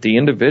that the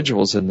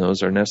individuals in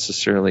those are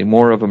necessarily,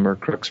 more of them are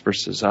crooks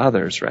versus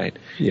others, right?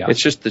 Yeah.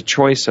 It's just the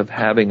choice of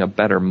having a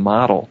better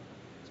model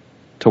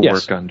to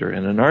work under.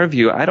 And in our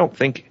view, I don't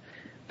think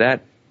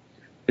that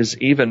is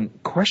even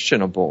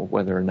questionable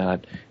whether or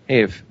not,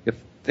 hey, if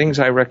things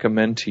I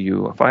recommend to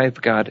you, if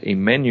I've got a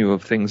menu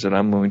of things that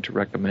I'm going to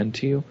recommend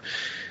to you,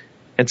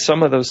 and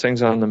some of those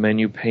things on the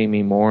menu pay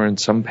me more and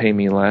some pay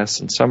me less,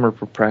 and some are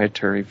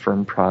proprietary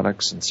firm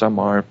products and some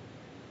are,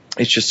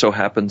 it just so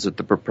happens that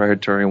the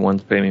proprietary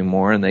ones pay me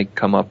more and they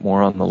come up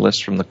more on the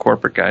list from the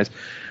corporate guys.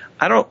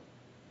 I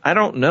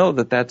don't know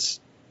that that's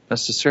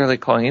necessarily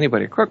calling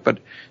anybody a crook, but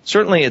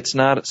certainly it's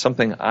not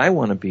something I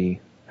want to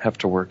have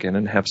to work in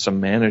and have some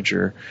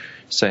manager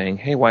saying,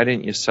 hey, why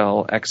didn't you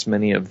sell X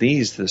many of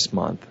these this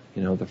month?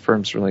 You know, the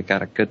firm's really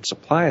got a good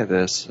supply of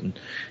this, and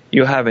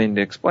you having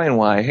to explain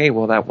why, hey,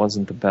 well, that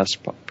wasn't the best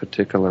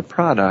particular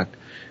product.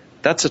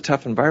 that's a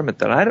tough environment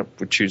that I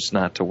would choose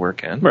not to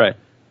work in. Right.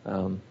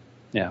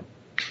 Yeah.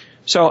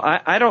 So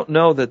I don't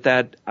know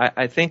that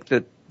I think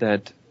that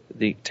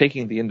the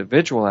taking the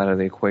individual out of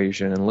the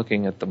equation and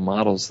looking at the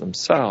models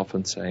themselves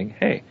and saying,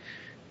 hey,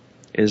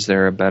 is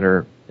there a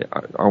better,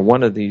 are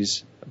one of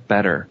these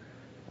better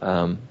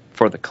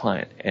for the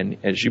client? And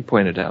as you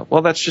pointed out,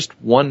 well, that's just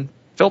one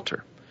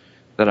filter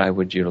that I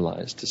would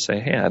utilize to say,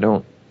 hey, I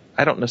don't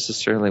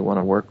necessarily want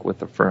to work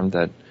with a firm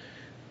that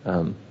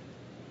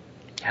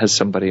has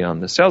somebody on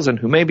the sales end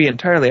who may be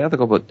entirely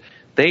ethical, but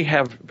they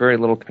have very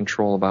little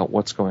control about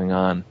what's going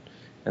on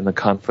and the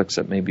conflicts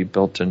that may be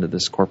built into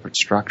this corporate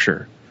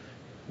structure.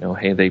 You know,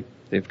 hey,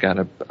 they've got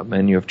a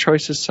menu of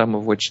choices, some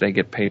of which they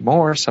get paid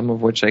more, some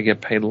of which they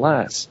get paid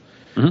less.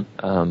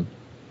 Mm-hmm.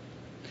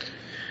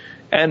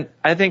 And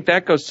I think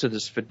that goes to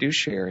this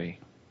fiduciary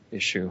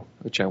issue,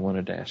 which I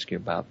wanted to ask you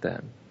about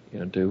then.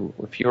 You know,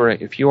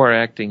 if you are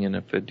acting in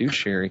a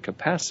fiduciary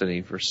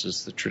capacity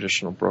versus the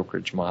traditional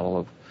brokerage model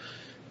of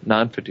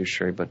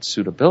non-fiduciary but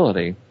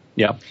suitability,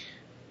 yeah,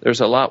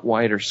 there's a lot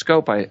wider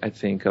scope, I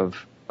think,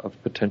 of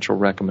potential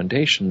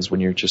recommendations when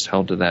you're just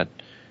held to that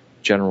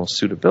general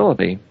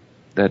suitability.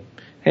 That,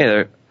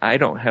 hey, I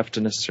don't have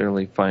to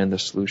necessarily find the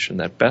solution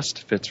that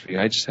best fits for you.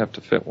 I just have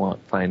to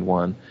find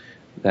one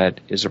that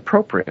is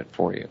appropriate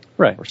for you,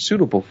 right, or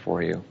suitable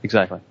for you.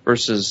 Exactly.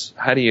 Versus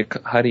how do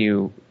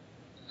you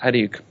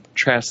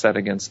contrast that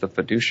against the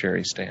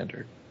fiduciary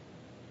standard?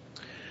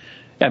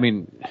 Yeah, I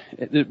mean,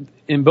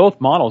 in both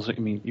models, I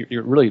mean,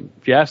 you're really,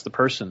 if you ask the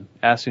person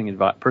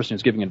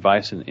who's giving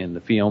advice in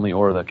the fee only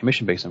or the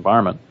commission based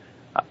environment,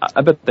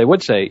 I bet they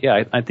would say,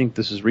 yeah, I think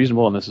this is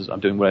reasonable and I'm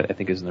doing what I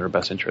think is in their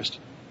best interest.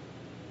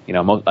 You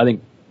know, I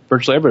think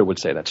virtually everybody would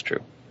say that's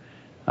true.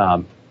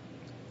 But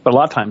a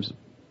lot of times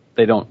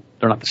they're not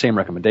the same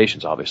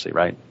recommendations, obviously,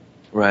 right?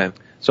 Right.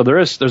 So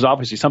there's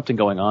obviously something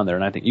going on there,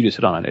 and I think you just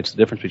hit on it. It's the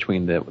difference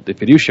between the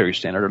fiduciary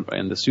standard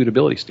and the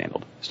suitability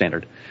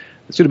standard.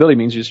 The suitability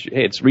means just,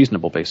 hey, it's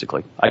reasonable,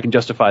 basically. I can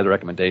justify the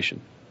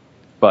recommendation.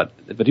 But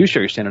the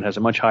fiduciary standard has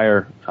a much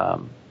higher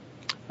sort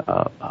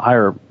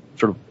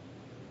of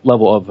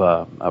level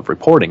of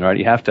reporting, right?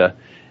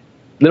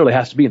 Literally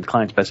has to be in the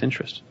client's best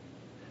interest,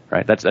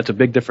 right? That's a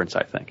big difference,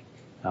 I think.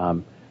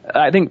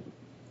 I think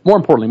more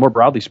importantly, more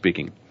broadly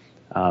speaking,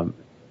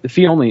 the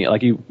fee only,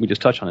 like we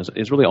just touched on,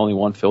 is really only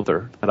one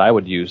filter that I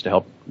would use to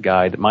help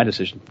guide my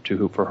decision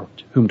for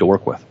whom to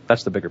work with.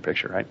 That's the bigger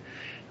picture, right?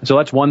 And so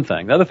that's one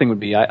thing. The other thing would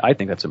be, I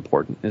think that's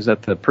important, is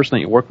that the person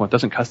that you're working with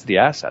doesn't custody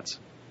assets.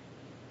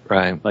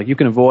 Right. Like you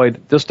can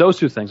avoid, just those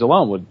two things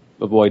alone would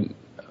avoid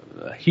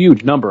a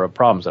huge number of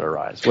problems that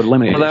arise. Would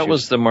eliminate Well, that issues.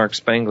 was the Mark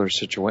Spangler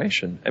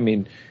situation. I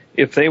mean,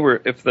 if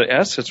the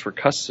assets were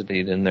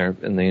custodied in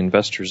the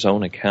investor's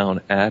own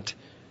account at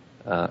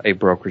a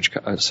brokerage,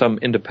 some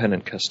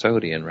independent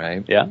custodian,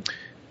 right? Yeah.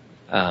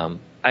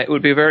 It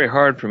would be very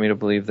hard for me to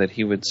believe that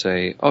he would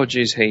say, "Oh,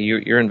 geez, hey,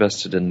 you're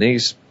invested in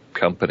these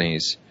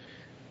companies,"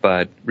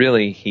 but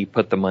really he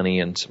put the money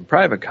in some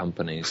private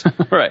companies.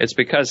 Right. It's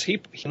because he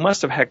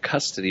must have had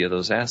custody of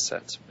those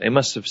assets. They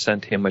must have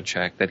sent him a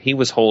check that he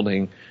was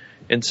holding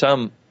in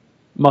some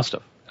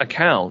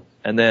account,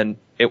 and then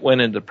it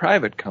went into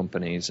private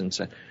companies and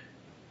said,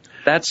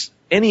 that's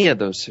any of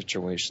those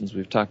situations.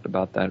 We've talked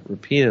about that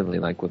repeatedly,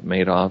 like with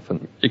Madoff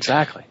and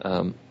exactly,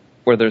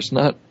 where there's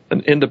not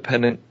an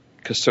independent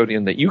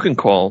custodian that you can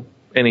call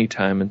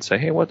anytime and say,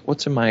 hey,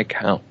 what's in my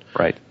account?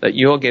 Right. That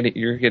you're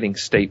getting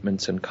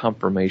statements and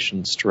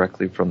confirmations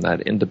directly from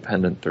that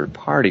independent third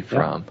party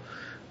from,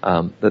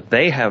 that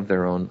they have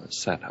their own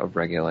set of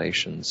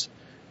regulations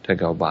to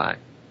go by.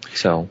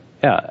 So.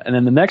 Yeah, and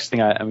then the next thing,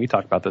 and we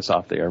talked about this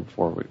off the air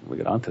before we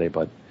got on today,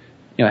 but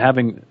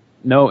having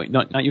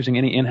not using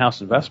any in-house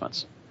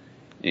investments.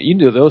 You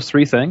do those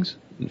three things: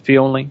 fee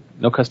only,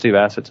 no custody of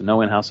assets, and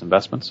no in-house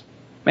investments.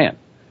 Man,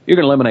 you're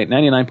going to eliminate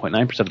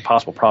 99.9% of the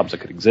possible problems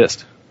that could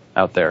exist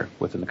out there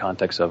within the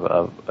context of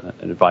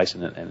an advice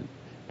and an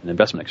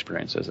investment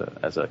experience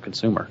as a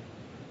consumer.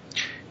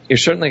 You're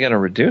certainly going to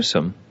reduce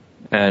them.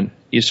 And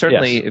you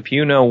certainly, yes. If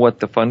you know what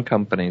the fund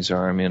companies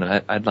are, I mean,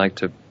 I'd like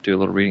to do a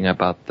little reading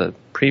about the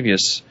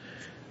previous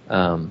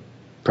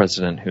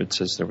president who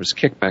says there was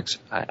kickbacks.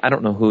 I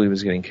don't know who he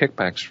was getting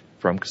kickbacks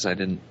from because I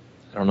don't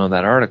know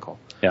that article.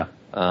 Yeah.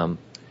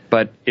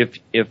 But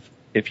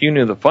if you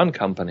knew the fund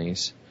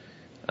companies,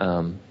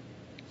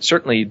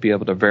 certainly you'd be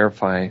able to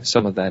verify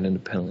some of that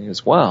independently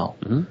as well.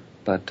 Mm-hmm.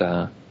 But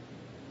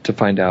to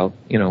find out,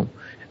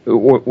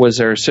 was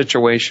there a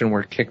situation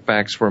where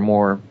kickbacks were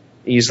more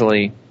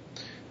easily,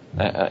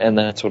 and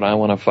that's what I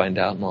want to find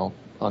out, and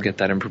I'll get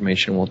that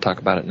information. We'll talk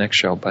about it next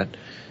show. But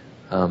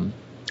and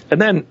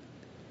then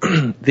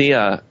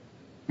the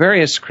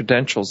various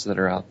credentials that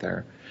are out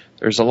there.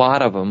 There's a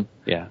lot of them.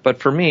 Yeah. But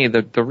for me,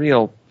 the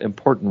real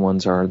important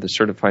ones are the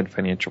Certified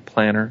Financial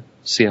Planner,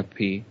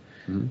 CFP,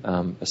 mm-hmm.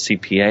 A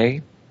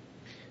CPA,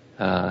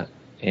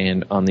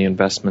 and on the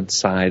investment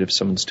side, if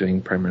someone's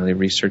doing primarily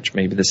research,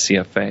 maybe the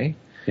CFA.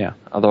 Yeah.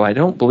 Although I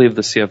don't believe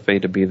the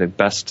CFA to be the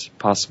best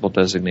possible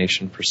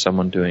designation for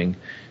someone doing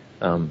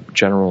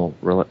general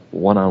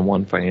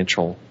one-on-one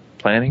financial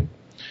planning.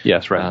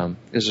 Yes, right.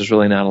 There's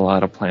really not a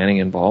lot of planning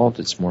involved.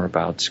 It's more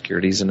about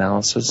securities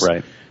analysis.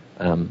 Right.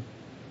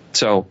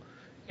 So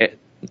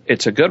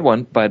it's a good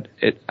one, but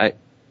I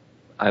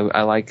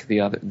like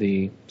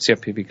the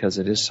CFP because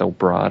it is so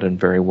broad and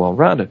very well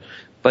rounded.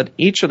 But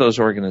each of those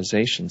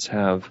organizations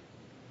have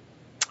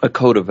a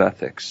code of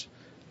ethics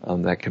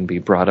that can be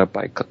brought up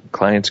by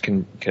clients,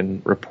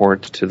 can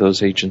report to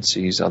those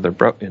agencies, other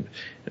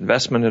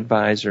investment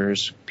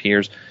advisors,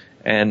 peers,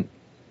 and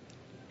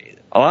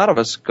a lot of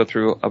us go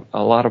through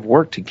a lot of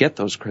work to get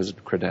those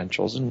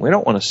credentials, and we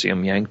don't want to see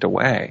them yanked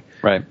away.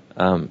 Right.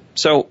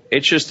 So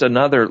it's just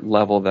another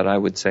level that I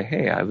would say,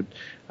 hey, I'm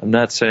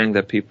not saying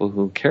that people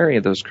who carry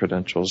those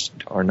credentials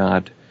are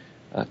not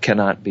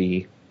cannot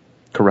be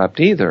corrupt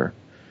either.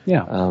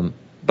 Yeah.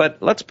 But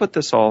let's put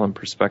this all in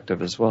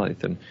perspective as well,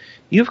 Ethan.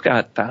 You've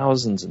got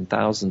thousands and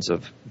thousands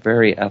of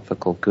very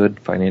ethical,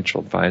 good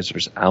financial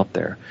advisors out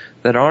there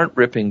that aren't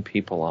ripping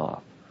people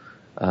off.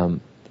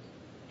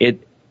 If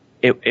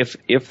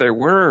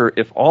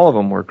all of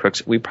them were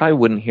crooks, we probably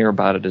wouldn't hear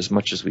about it as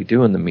much as we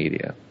do in the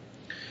media.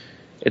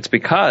 It's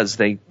because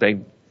they're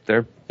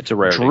it's a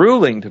rarity.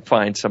 Drooling to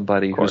find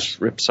somebody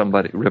who's ripped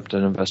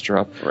an investor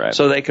off, right.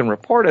 So they can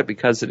report it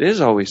because it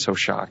is always so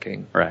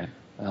shocking, right?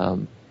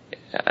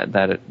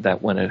 That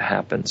when it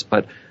happens.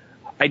 But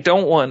I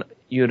don't want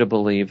you to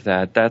believe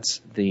that that's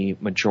the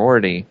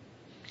majority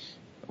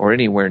or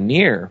anywhere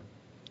near.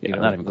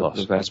 Not even close.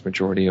 The vast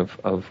majority of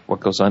what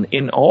goes on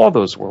in all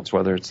those worlds,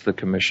 whether it's the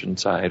commission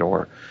side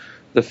or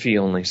the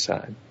fee-only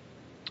side.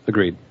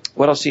 Agreed.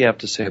 What else do you have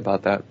to say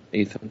about that,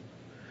 Ethan?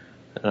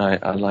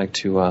 And I'd like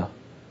to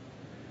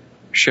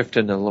shift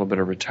into a little bit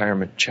of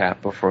retirement chat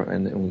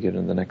and then we get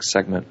into the next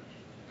segment.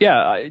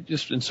 Yeah,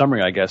 just in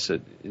summary, I guess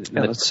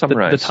let's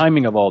summarize the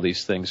timing of all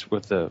these things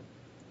with the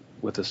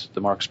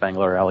Mark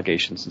Spangler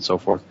allegations and so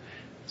forth.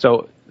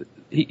 So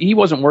he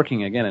wasn't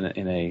working again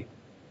in a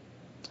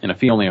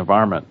fee-only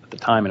environment at the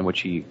time in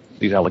which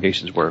these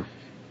allegations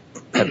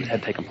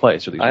had taken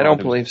place. Or I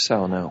don't believe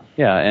so. No.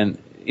 Yeah, and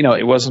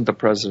it wasn't the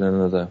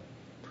president of the.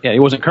 Yeah, he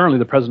wasn't currently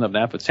the president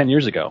of NAF. It's 10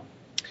 years ago,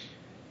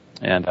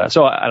 and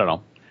so I don't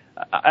know.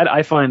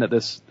 I find that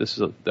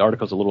the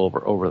article's a little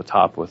over the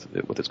top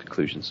with its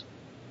conclusions.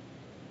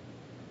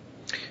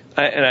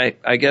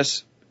 I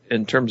guess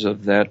in terms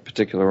of that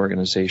particular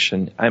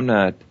organization, I'm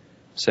not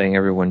saying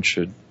everyone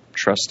should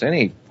trust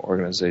any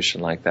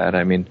organization like that.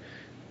 I mean,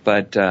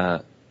 but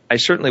I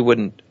certainly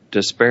wouldn't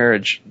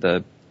disparage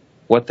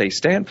what they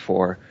stand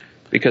for,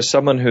 because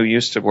someone who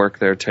used to work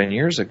there 10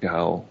 years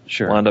ago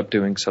wound up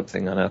doing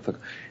something unethical.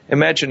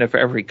 Imagine if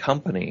every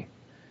company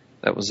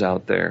that was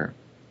out there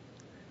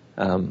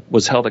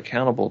was held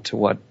accountable to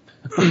what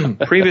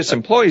previous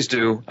employees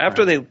do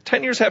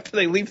 10 years after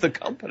they leave the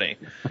company.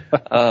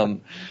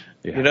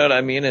 You know what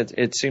I mean?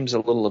 It seems a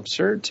little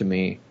absurd to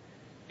me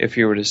if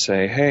you were to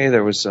say, hey,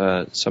 there was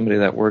somebody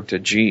that worked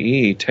at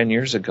GE 10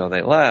 years ago,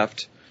 they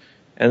left,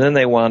 and then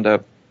they wound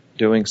up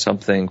doing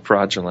something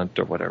fraudulent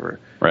or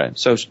whatever. Right.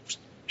 So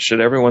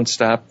should everyone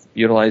stop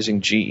utilizing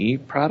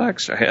GE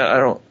products?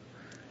 I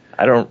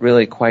don't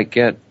really quite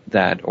get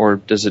that. Or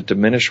does it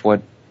diminish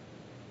what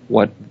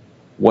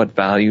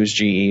values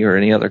GE or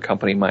any other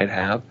company might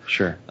have?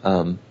 Sure.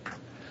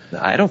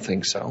 I don't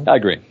think so. I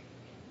agree.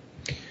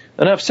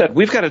 Enough said.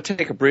 We've got to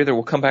take a breather.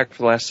 We'll come back for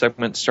the last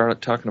segment and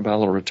start talking about a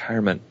little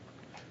retirement.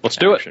 Let's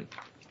do it.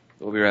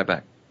 We'll be right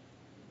back.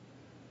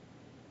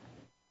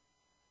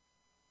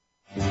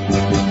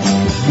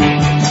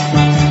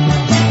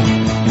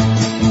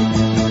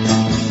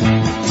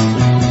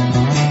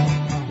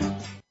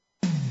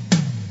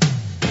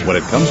 When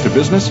it comes to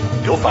business,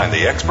 you'll find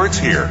the experts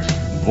here.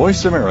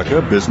 Voice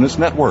America Business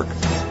Network.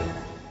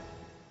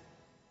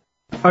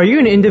 Are you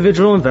an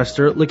individual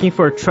investor looking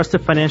for a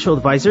trusted financial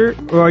advisor,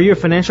 or are you a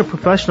financial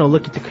professional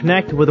looking to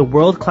connect with a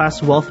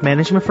world-class wealth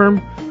management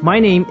firm? My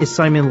name is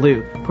Simon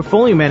Liu,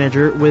 portfolio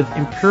manager with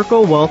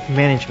Empirical Wealth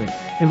Management,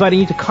 inviting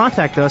you to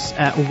contact us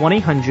at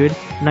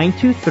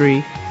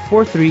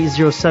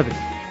 1-800-923-4307.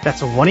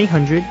 That's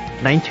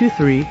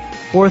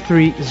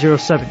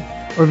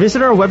 1-800-923-4307. Or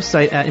visit our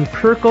website at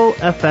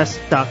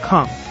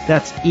empiricalfs.com.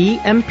 That's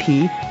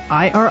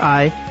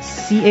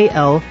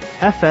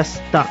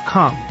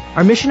EMPIRICALFS.com.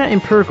 Our mission at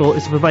Empirical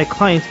is to provide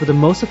clients with the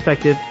most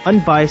effective,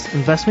 unbiased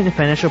investment and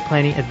financial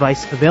planning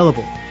advice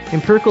available.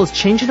 Empirical is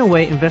changing the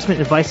way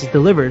investment advice is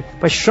delivered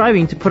by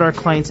striving to put our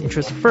clients'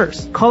 interests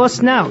first. Call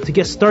us now to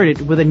get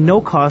started with a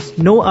no-cost,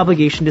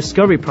 no-obligation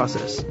discovery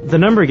process. The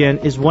number again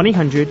is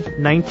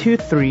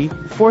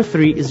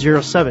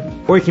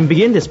 1-800-923-4307. Or you can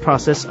begin this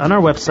process on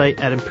our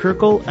website at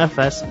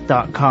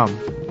empiricalfs.com.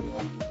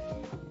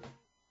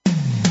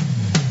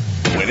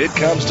 When it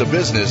comes to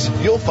business,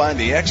 you'll find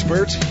the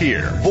experts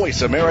here.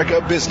 Voice America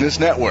Business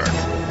Network.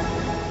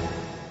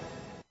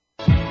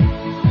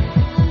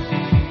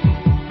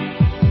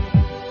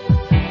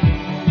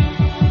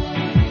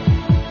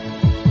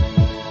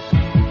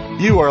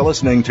 You are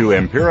listening to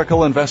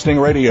Empirical Investing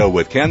Radio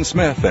with Ken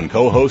Smith and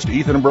co-host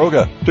Ethan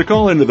Broga. To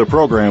call into the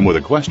program with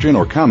a question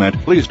or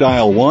comment, please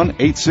dial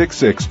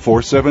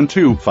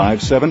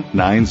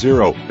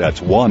 1-866-472-5790. That's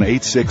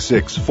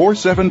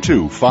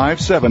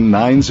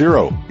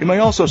 1-866-472-5790. You may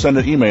also send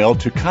an email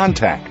to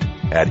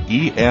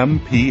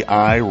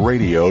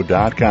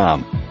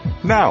contact@empiradio.com.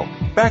 Now,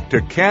 back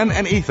to Ken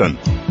and Ethan.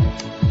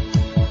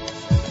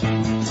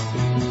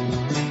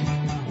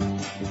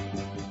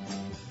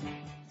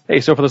 Hey,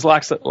 so for this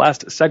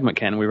last segment,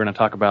 Ken, we were going to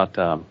talk about,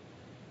 I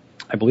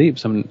believe,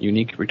 some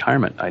unique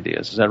retirement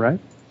ideas. Is that right?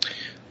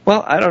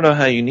 Well, I don't know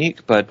how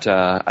unique, but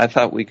I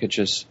thought we could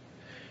just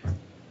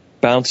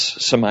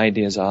bounce some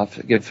ideas off,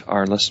 give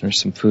our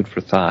listeners some food for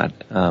thought.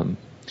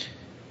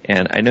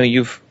 And I know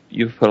you've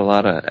put a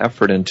lot of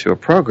effort into a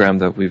program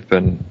that we've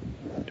been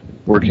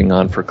working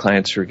on for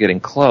clients who are getting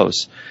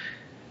close,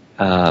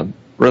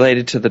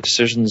 related to the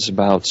decisions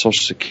about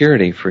Social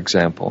Security, for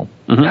example,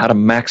 how to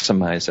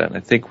maximize that. And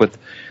I think with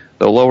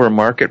the lower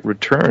market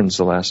returns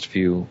the last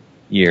few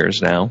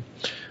years now,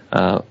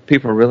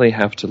 people really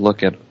have to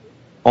look at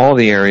all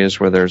the areas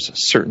where there's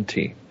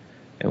certainty.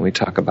 And we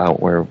talk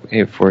about where,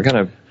 hey, if we're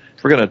going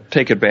to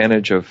take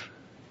advantage of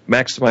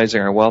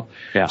maximizing our wealth,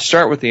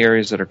 start with the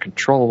areas that are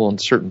controllable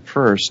and certain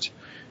first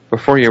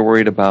before you're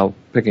worried about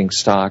picking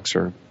stocks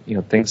or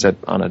things that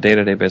on a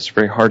day-to-day basis are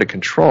very hard to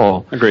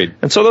control. Agreed.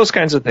 And so those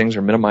kinds of things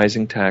are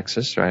minimizing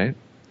taxes, right?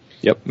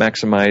 Yep.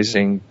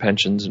 Maximizing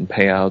pensions and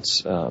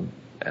payouts,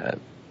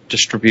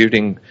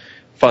 distributing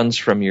funds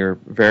from your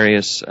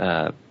various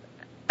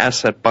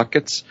asset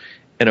buckets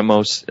in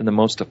the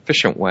most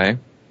efficient way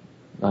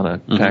on a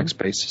tax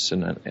basis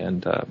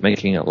and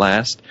making it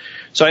last.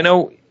 So I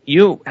know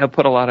you have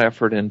put a lot of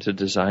effort into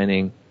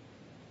designing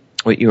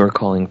what you are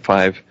calling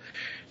 5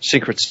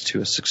 secrets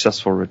to a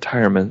successful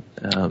retirement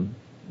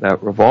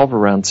that revolve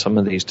around some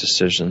of these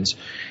decisions.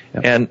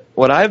 Yep. And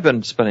what I've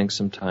been spending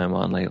some time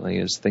on lately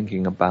is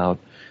thinking about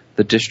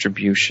the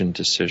distribution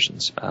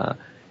decisions.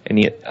 And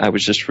yet I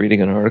was just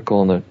reading an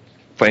article in the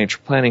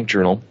Financial Planning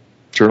Journal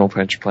of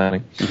Financial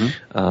Planning,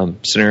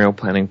 Scenario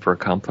Planning for a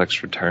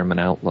Complex Retirement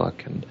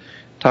Outlook, and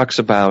talks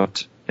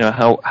about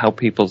how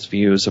people's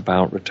views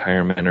about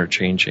retirement are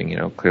changing.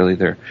 Clearly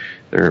they're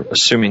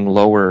assuming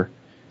lower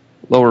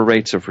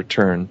rates of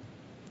return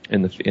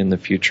in the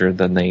future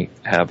than they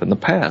have in the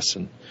past.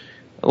 And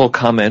a little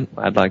comment,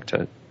 I'd like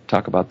to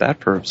talk about that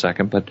for a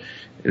second, but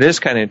it is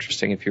kind of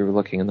interesting if you were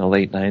looking in the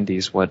late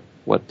 90s what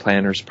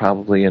planners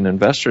probably and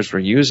investors were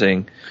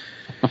using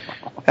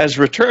as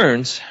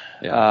returns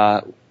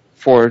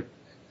for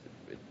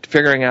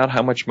figuring out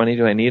how much money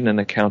do I need in an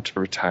account to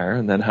retire,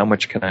 and then how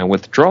much can I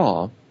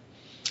withdraw.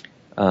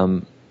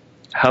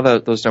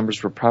 Those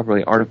numbers were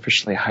probably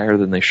artificially higher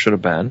than they should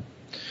have been.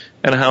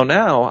 And how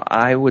now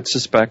I would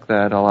suspect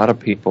that a lot of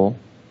people,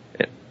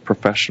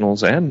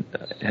 professionals and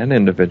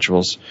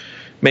individuals,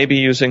 may be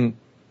using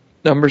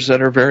numbers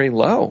that are very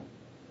low.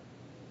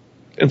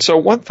 And so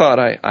one thought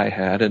I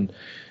had, and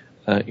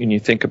when you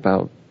think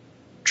about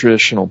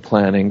traditional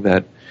planning,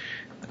 that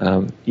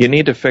you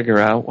need to figure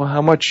out, well,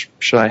 how much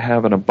should I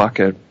have in a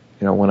bucket,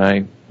 when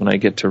I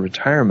get to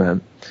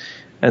retirement?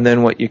 And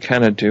then what you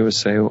kind of do is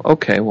say,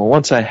 okay, well,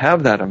 once I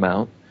have that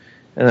amount,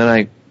 and then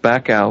I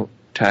back out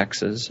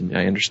taxes, and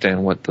I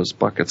understand what those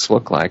buckets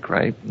look like,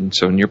 right? And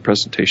so in your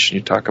presentation,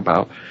 you talk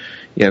about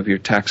you have your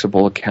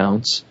taxable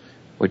accounts,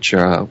 which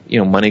are,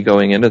 money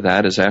going into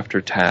that is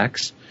after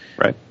tax.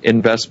 Right.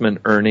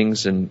 Investment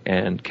earnings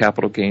and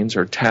capital gains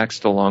are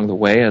taxed along the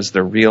way as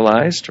they're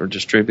realized or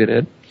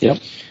distributed. Yep.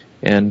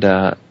 And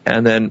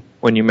then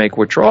when you make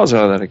withdrawals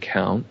out of that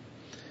account,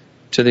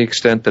 to the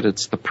extent that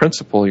it's the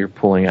principal you're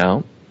pulling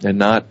out and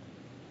not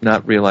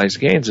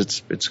realized gains,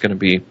 it's going to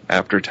be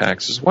after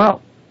tax as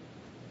well.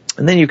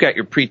 And then you've got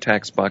your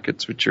pre-tax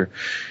buckets, which are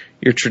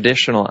your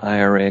traditional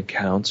IRA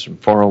accounts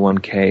and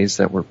 401ks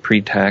that were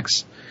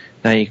pre-tax.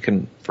 Now you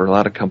can, for a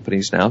lot of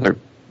companies now,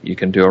 you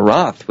can do a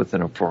Roth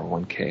within a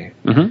 401k.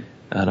 And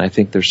I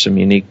think there's some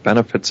unique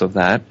benefits of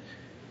that.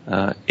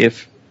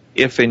 If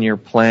in your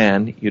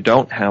plan you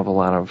don't have a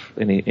lot of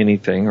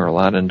anything or a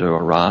lot into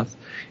a Roth,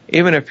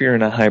 even if you're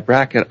in a high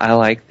bracket, I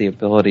like the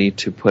ability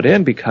to put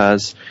in,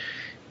 because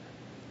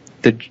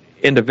the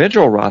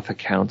individual Roth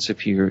accounts,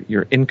 if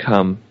your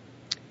income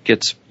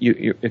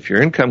if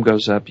your income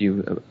goes up,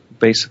 you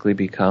basically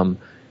become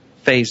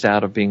phased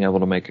out of being able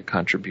to make a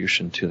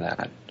contribution to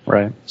that.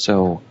 Right.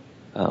 So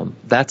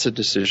that's a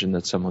decision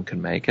that someone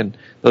can make. And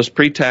those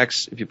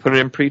pre-tax, if you put it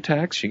in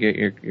pre-tax, you get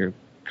your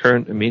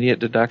current immediate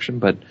deduction,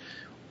 but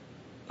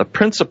the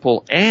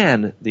principal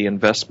and the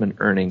investment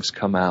earnings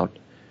come out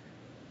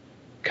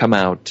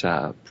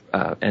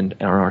and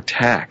are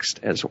taxed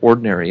as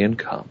ordinary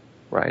income,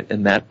 right,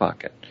 in that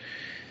bucket,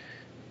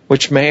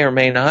 which may or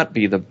may not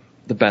be the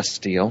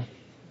best deal.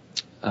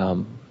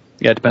 It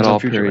depends on all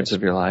periods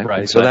of your life.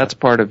 Right. So that's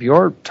part of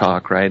your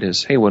talk, right,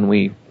 is, hey, when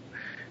we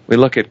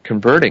look at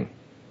converting,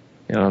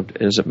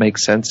 does it make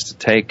sense to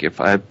take, if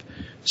I've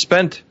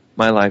spent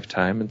my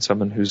lifetime and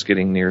someone who's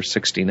getting near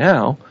 60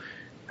 now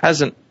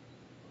hasn't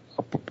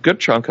a good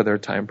chunk of their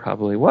time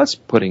probably was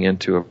putting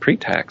into a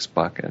pre-tax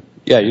bucket.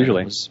 Yeah,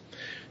 usually. It was,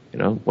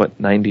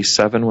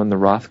 97 when the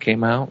Roth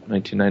came out,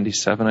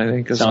 1997, I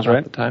think, is Sounds about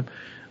right. the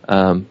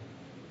time.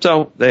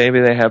 So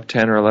maybe they have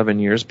 10 or 11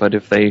 years, but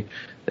if they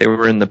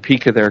were in the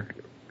peak of their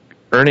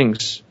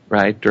earnings,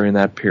 right, during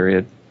that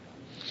period,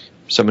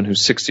 someone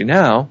who's 60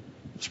 now,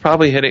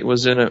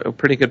 was in a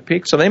pretty good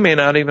peak, so they may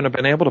not even have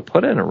been able to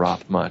put in a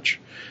Roth much.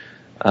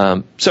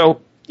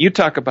 So you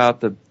talk about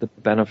the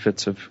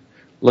benefits of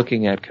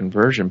looking at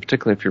conversion,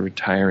 particularly if you're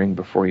retiring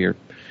before you're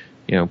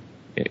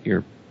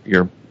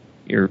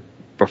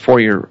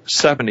before you're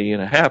 70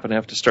 and a half and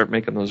have to start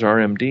making those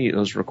RMD,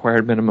 those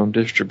required minimum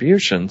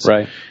distributions.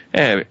 Right.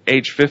 And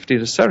age 50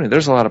 to 70,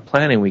 there's a lot of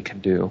planning we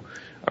can do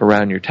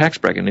around your tax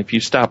bracket. And if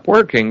you stop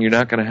working, you're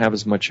not going to have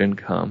as much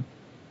income.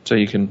 So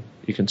you can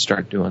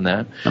start doing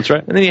that. That's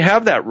right. And then you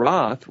have that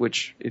Roth,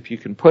 which if you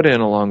can put in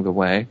along the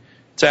way,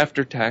 it's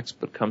after tax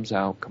but comes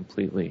out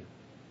completely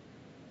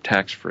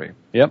tax-free.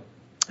 Yep.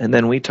 And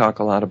then we talk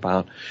a lot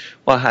about,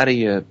 well, how do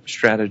you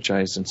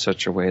strategize in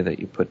such a way that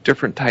you put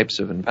different types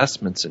of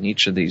investments in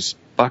each of these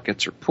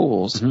buckets or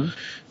pools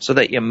so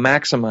that you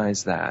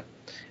maximize that.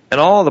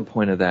 And all the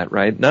point of that,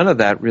 right, none of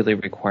that really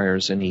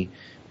requires any,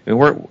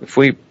 if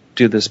we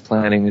do this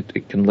planning,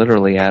 it can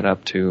literally add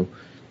up to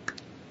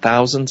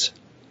thousands,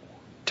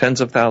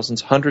 tens of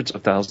thousands, hundreds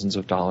of thousands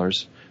of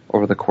dollars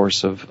over the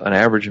course of an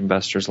average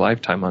investor's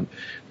lifetime. On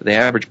the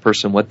average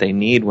person, what they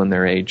need when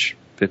they're age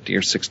 50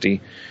 or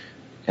 60,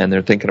 and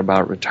they're thinking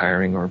about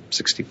retiring, or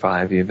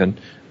 65 even,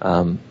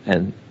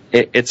 and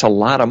it's a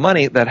lot of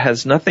money that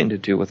has nothing to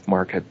do with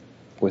market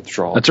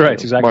withdrawal. That's right,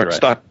 exactly right.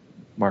 Stock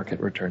market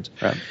returns.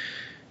 Right.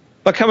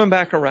 But coming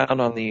back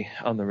around on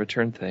the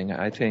return thing,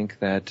 I think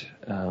that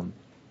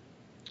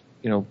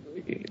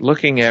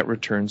looking at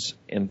returns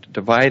and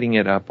dividing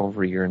it up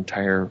over your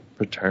entire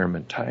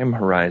retirement time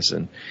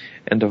horizon,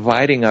 and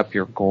dividing up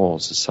your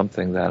goals is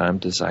something that I'm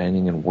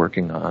designing and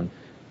working on,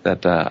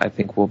 that I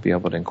think we'll be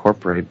able to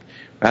incorporate,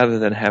 rather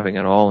than having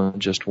it all in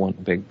just one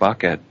big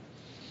bucket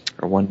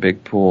or one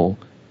big pool.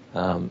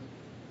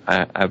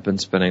 I've been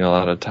spending a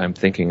lot of time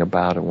thinking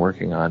about and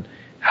working on,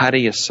 how do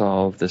you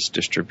solve this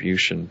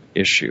distribution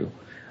issue?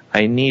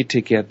 I need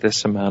to get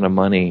this amount of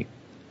money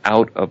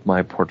out of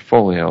my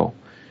portfolio,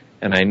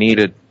 and I need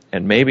it,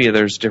 and maybe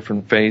there's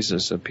different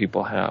phases that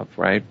people have,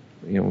 right?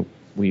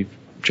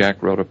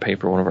 Jack wrote a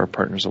paper, one of our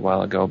partners, a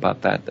while ago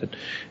about that,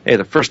 hey,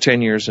 the first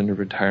 10 years into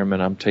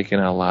retirement, I'm taking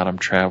out a lot, I'm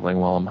traveling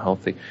while I'm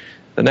healthy.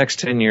 The next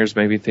 10 years,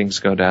 maybe things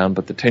go down,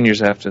 but the 10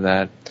 years after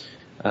that,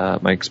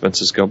 my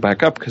expenses go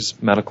back up because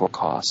medical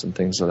costs and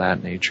things of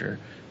that nature.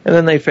 And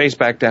then they phase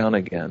back down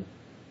again.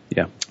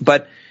 Yeah.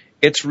 But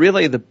it's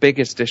really the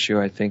biggest issue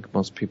I think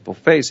most people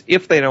face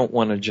if they don't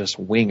want to just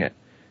wing it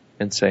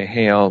and say,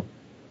 hey,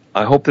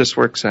 I hope this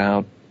works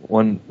out.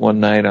 One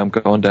night I'm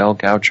going to El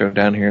Gaucho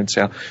down here in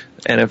Seattle,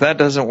 and if that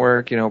doesn't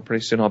work,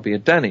 pretty soon I'll be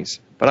at Denny's.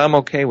 But I'm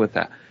okay with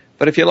that.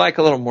 But if you like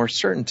a little more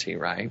certainty,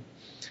 right,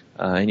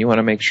 and you want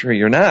to make sure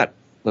you're not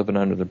living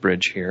under the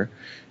bridge here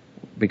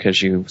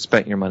because you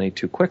spent your money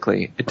too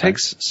quickly, it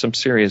takes some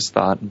serious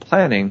thought and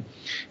planning.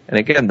 And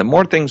again, the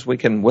more things we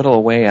can whittle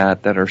away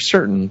at that are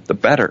certain, the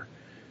better.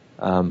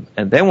 And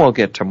then we'll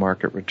get to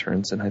market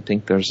returns, and I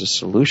think there's a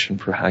solution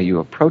for how you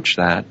approach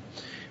that.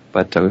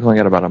 But we've only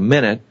got about a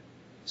minute.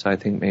 So I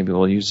think maybe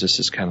we'll use this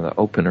as kind of the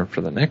opener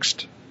for the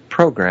next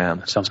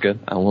program. Sounds good.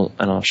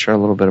 I'll share a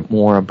little bit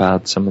more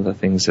about some of the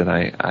things that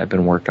I've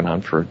been working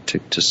on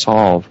to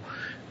solve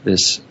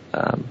this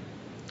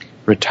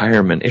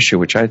retirement issue,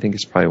 which I think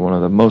is probably one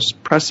of the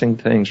most pressing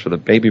things for the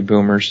baby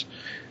boomers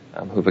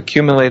who've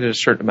accumulated a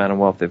certain amount of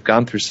wealth. They've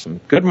gone through some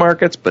good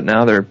markets, but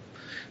now they've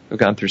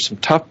gone through some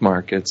tough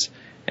markets,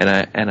 and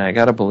I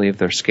got to believe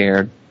they're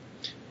scared,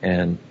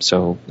 and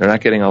so they're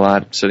not getting a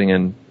lot sitting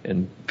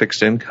in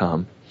fixed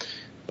income.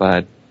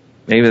 But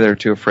maybe they're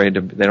too afraid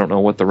they don't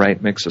know what the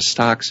right mix of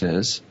stocks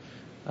is,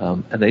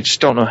 and they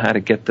just don't know how to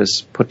get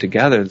this put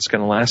together that's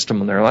going to last them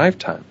in their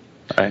lifetime.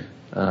 Right.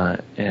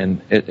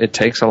 And it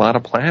takes a lot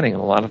of planning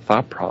and a lot of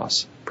thought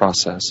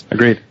process.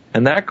 Agreed.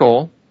 And that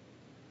goal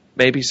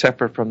may be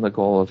separate from the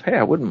goal of, hey,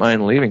 I wouldn't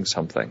mind leaving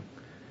something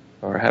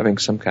or having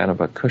some kind of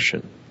a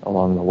cushion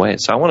along the way.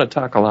 So I want to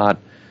talk a lot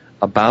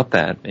about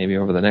that maybe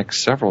over the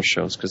next several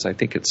shows, because I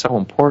think it's so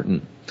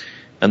important.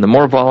 And the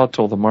more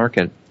volatile the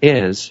market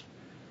is,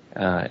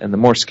 and the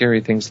more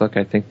scary things look,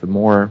 I think the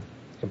more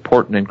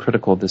important and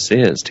critical this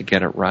is to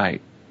get it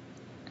right.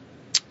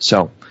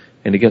 So,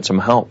 and to get some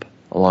help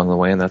along the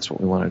way, and that's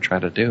what we want to try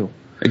to do.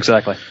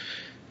 Exactly.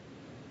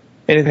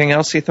 Anything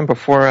else, Ethan,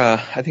 before, I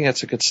think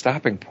that's a good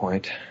stopping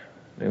point.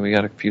 I mean, we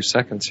got a few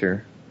seconds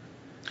here.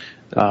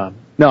 No,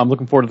 I'm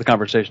looking forward to the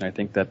conversation. I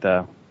think that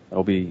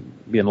it'll be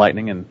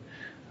enlightening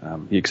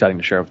and be exciting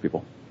to share with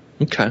people.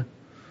 Okay.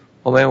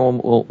 Well,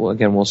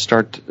 maybe we'll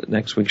start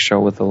next week's show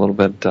with a little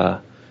bit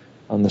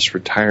on this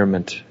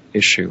retirement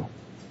issue.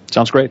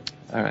 Sounds great.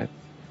 All right.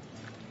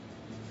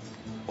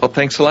 Well,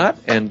 thanks a lot,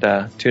 and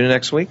tune in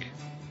next week.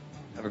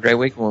 Have a great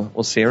week.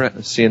 We'll see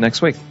you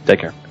next week. Take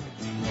care.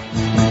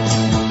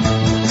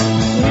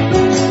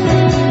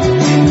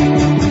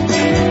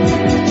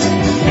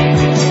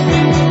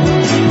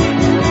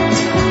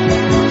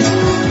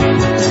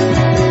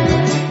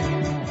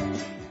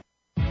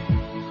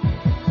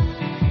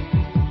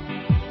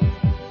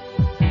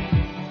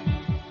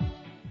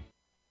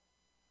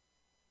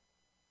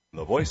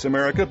 Voice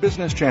America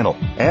Business Channel.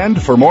 And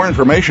for more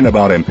information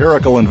about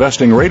Empirical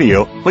Investing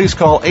Radio, please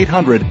call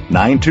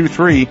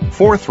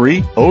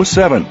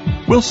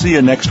 800-923-4307. We'll see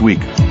you next week.